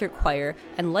Concert Choir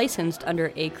and licensed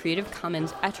under a Creative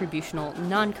Commons Attributional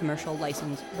Non-Commercial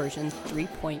License version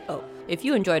 3.0. If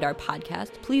you enjoyed our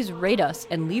podcast, please rate us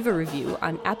and leave a review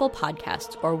on Apple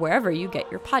Podcasts or wherever you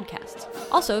get your podcasts.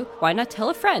 Also, why not tell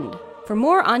a friend? For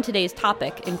more on today's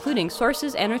topic, including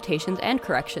sources, annotations, and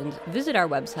corrections, visit our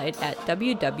website at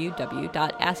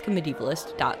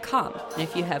www.askamedievalist.com. And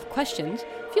if you have questions,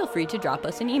 feel free to drop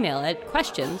us an email at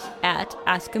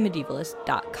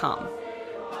questions@askamedievalist.com.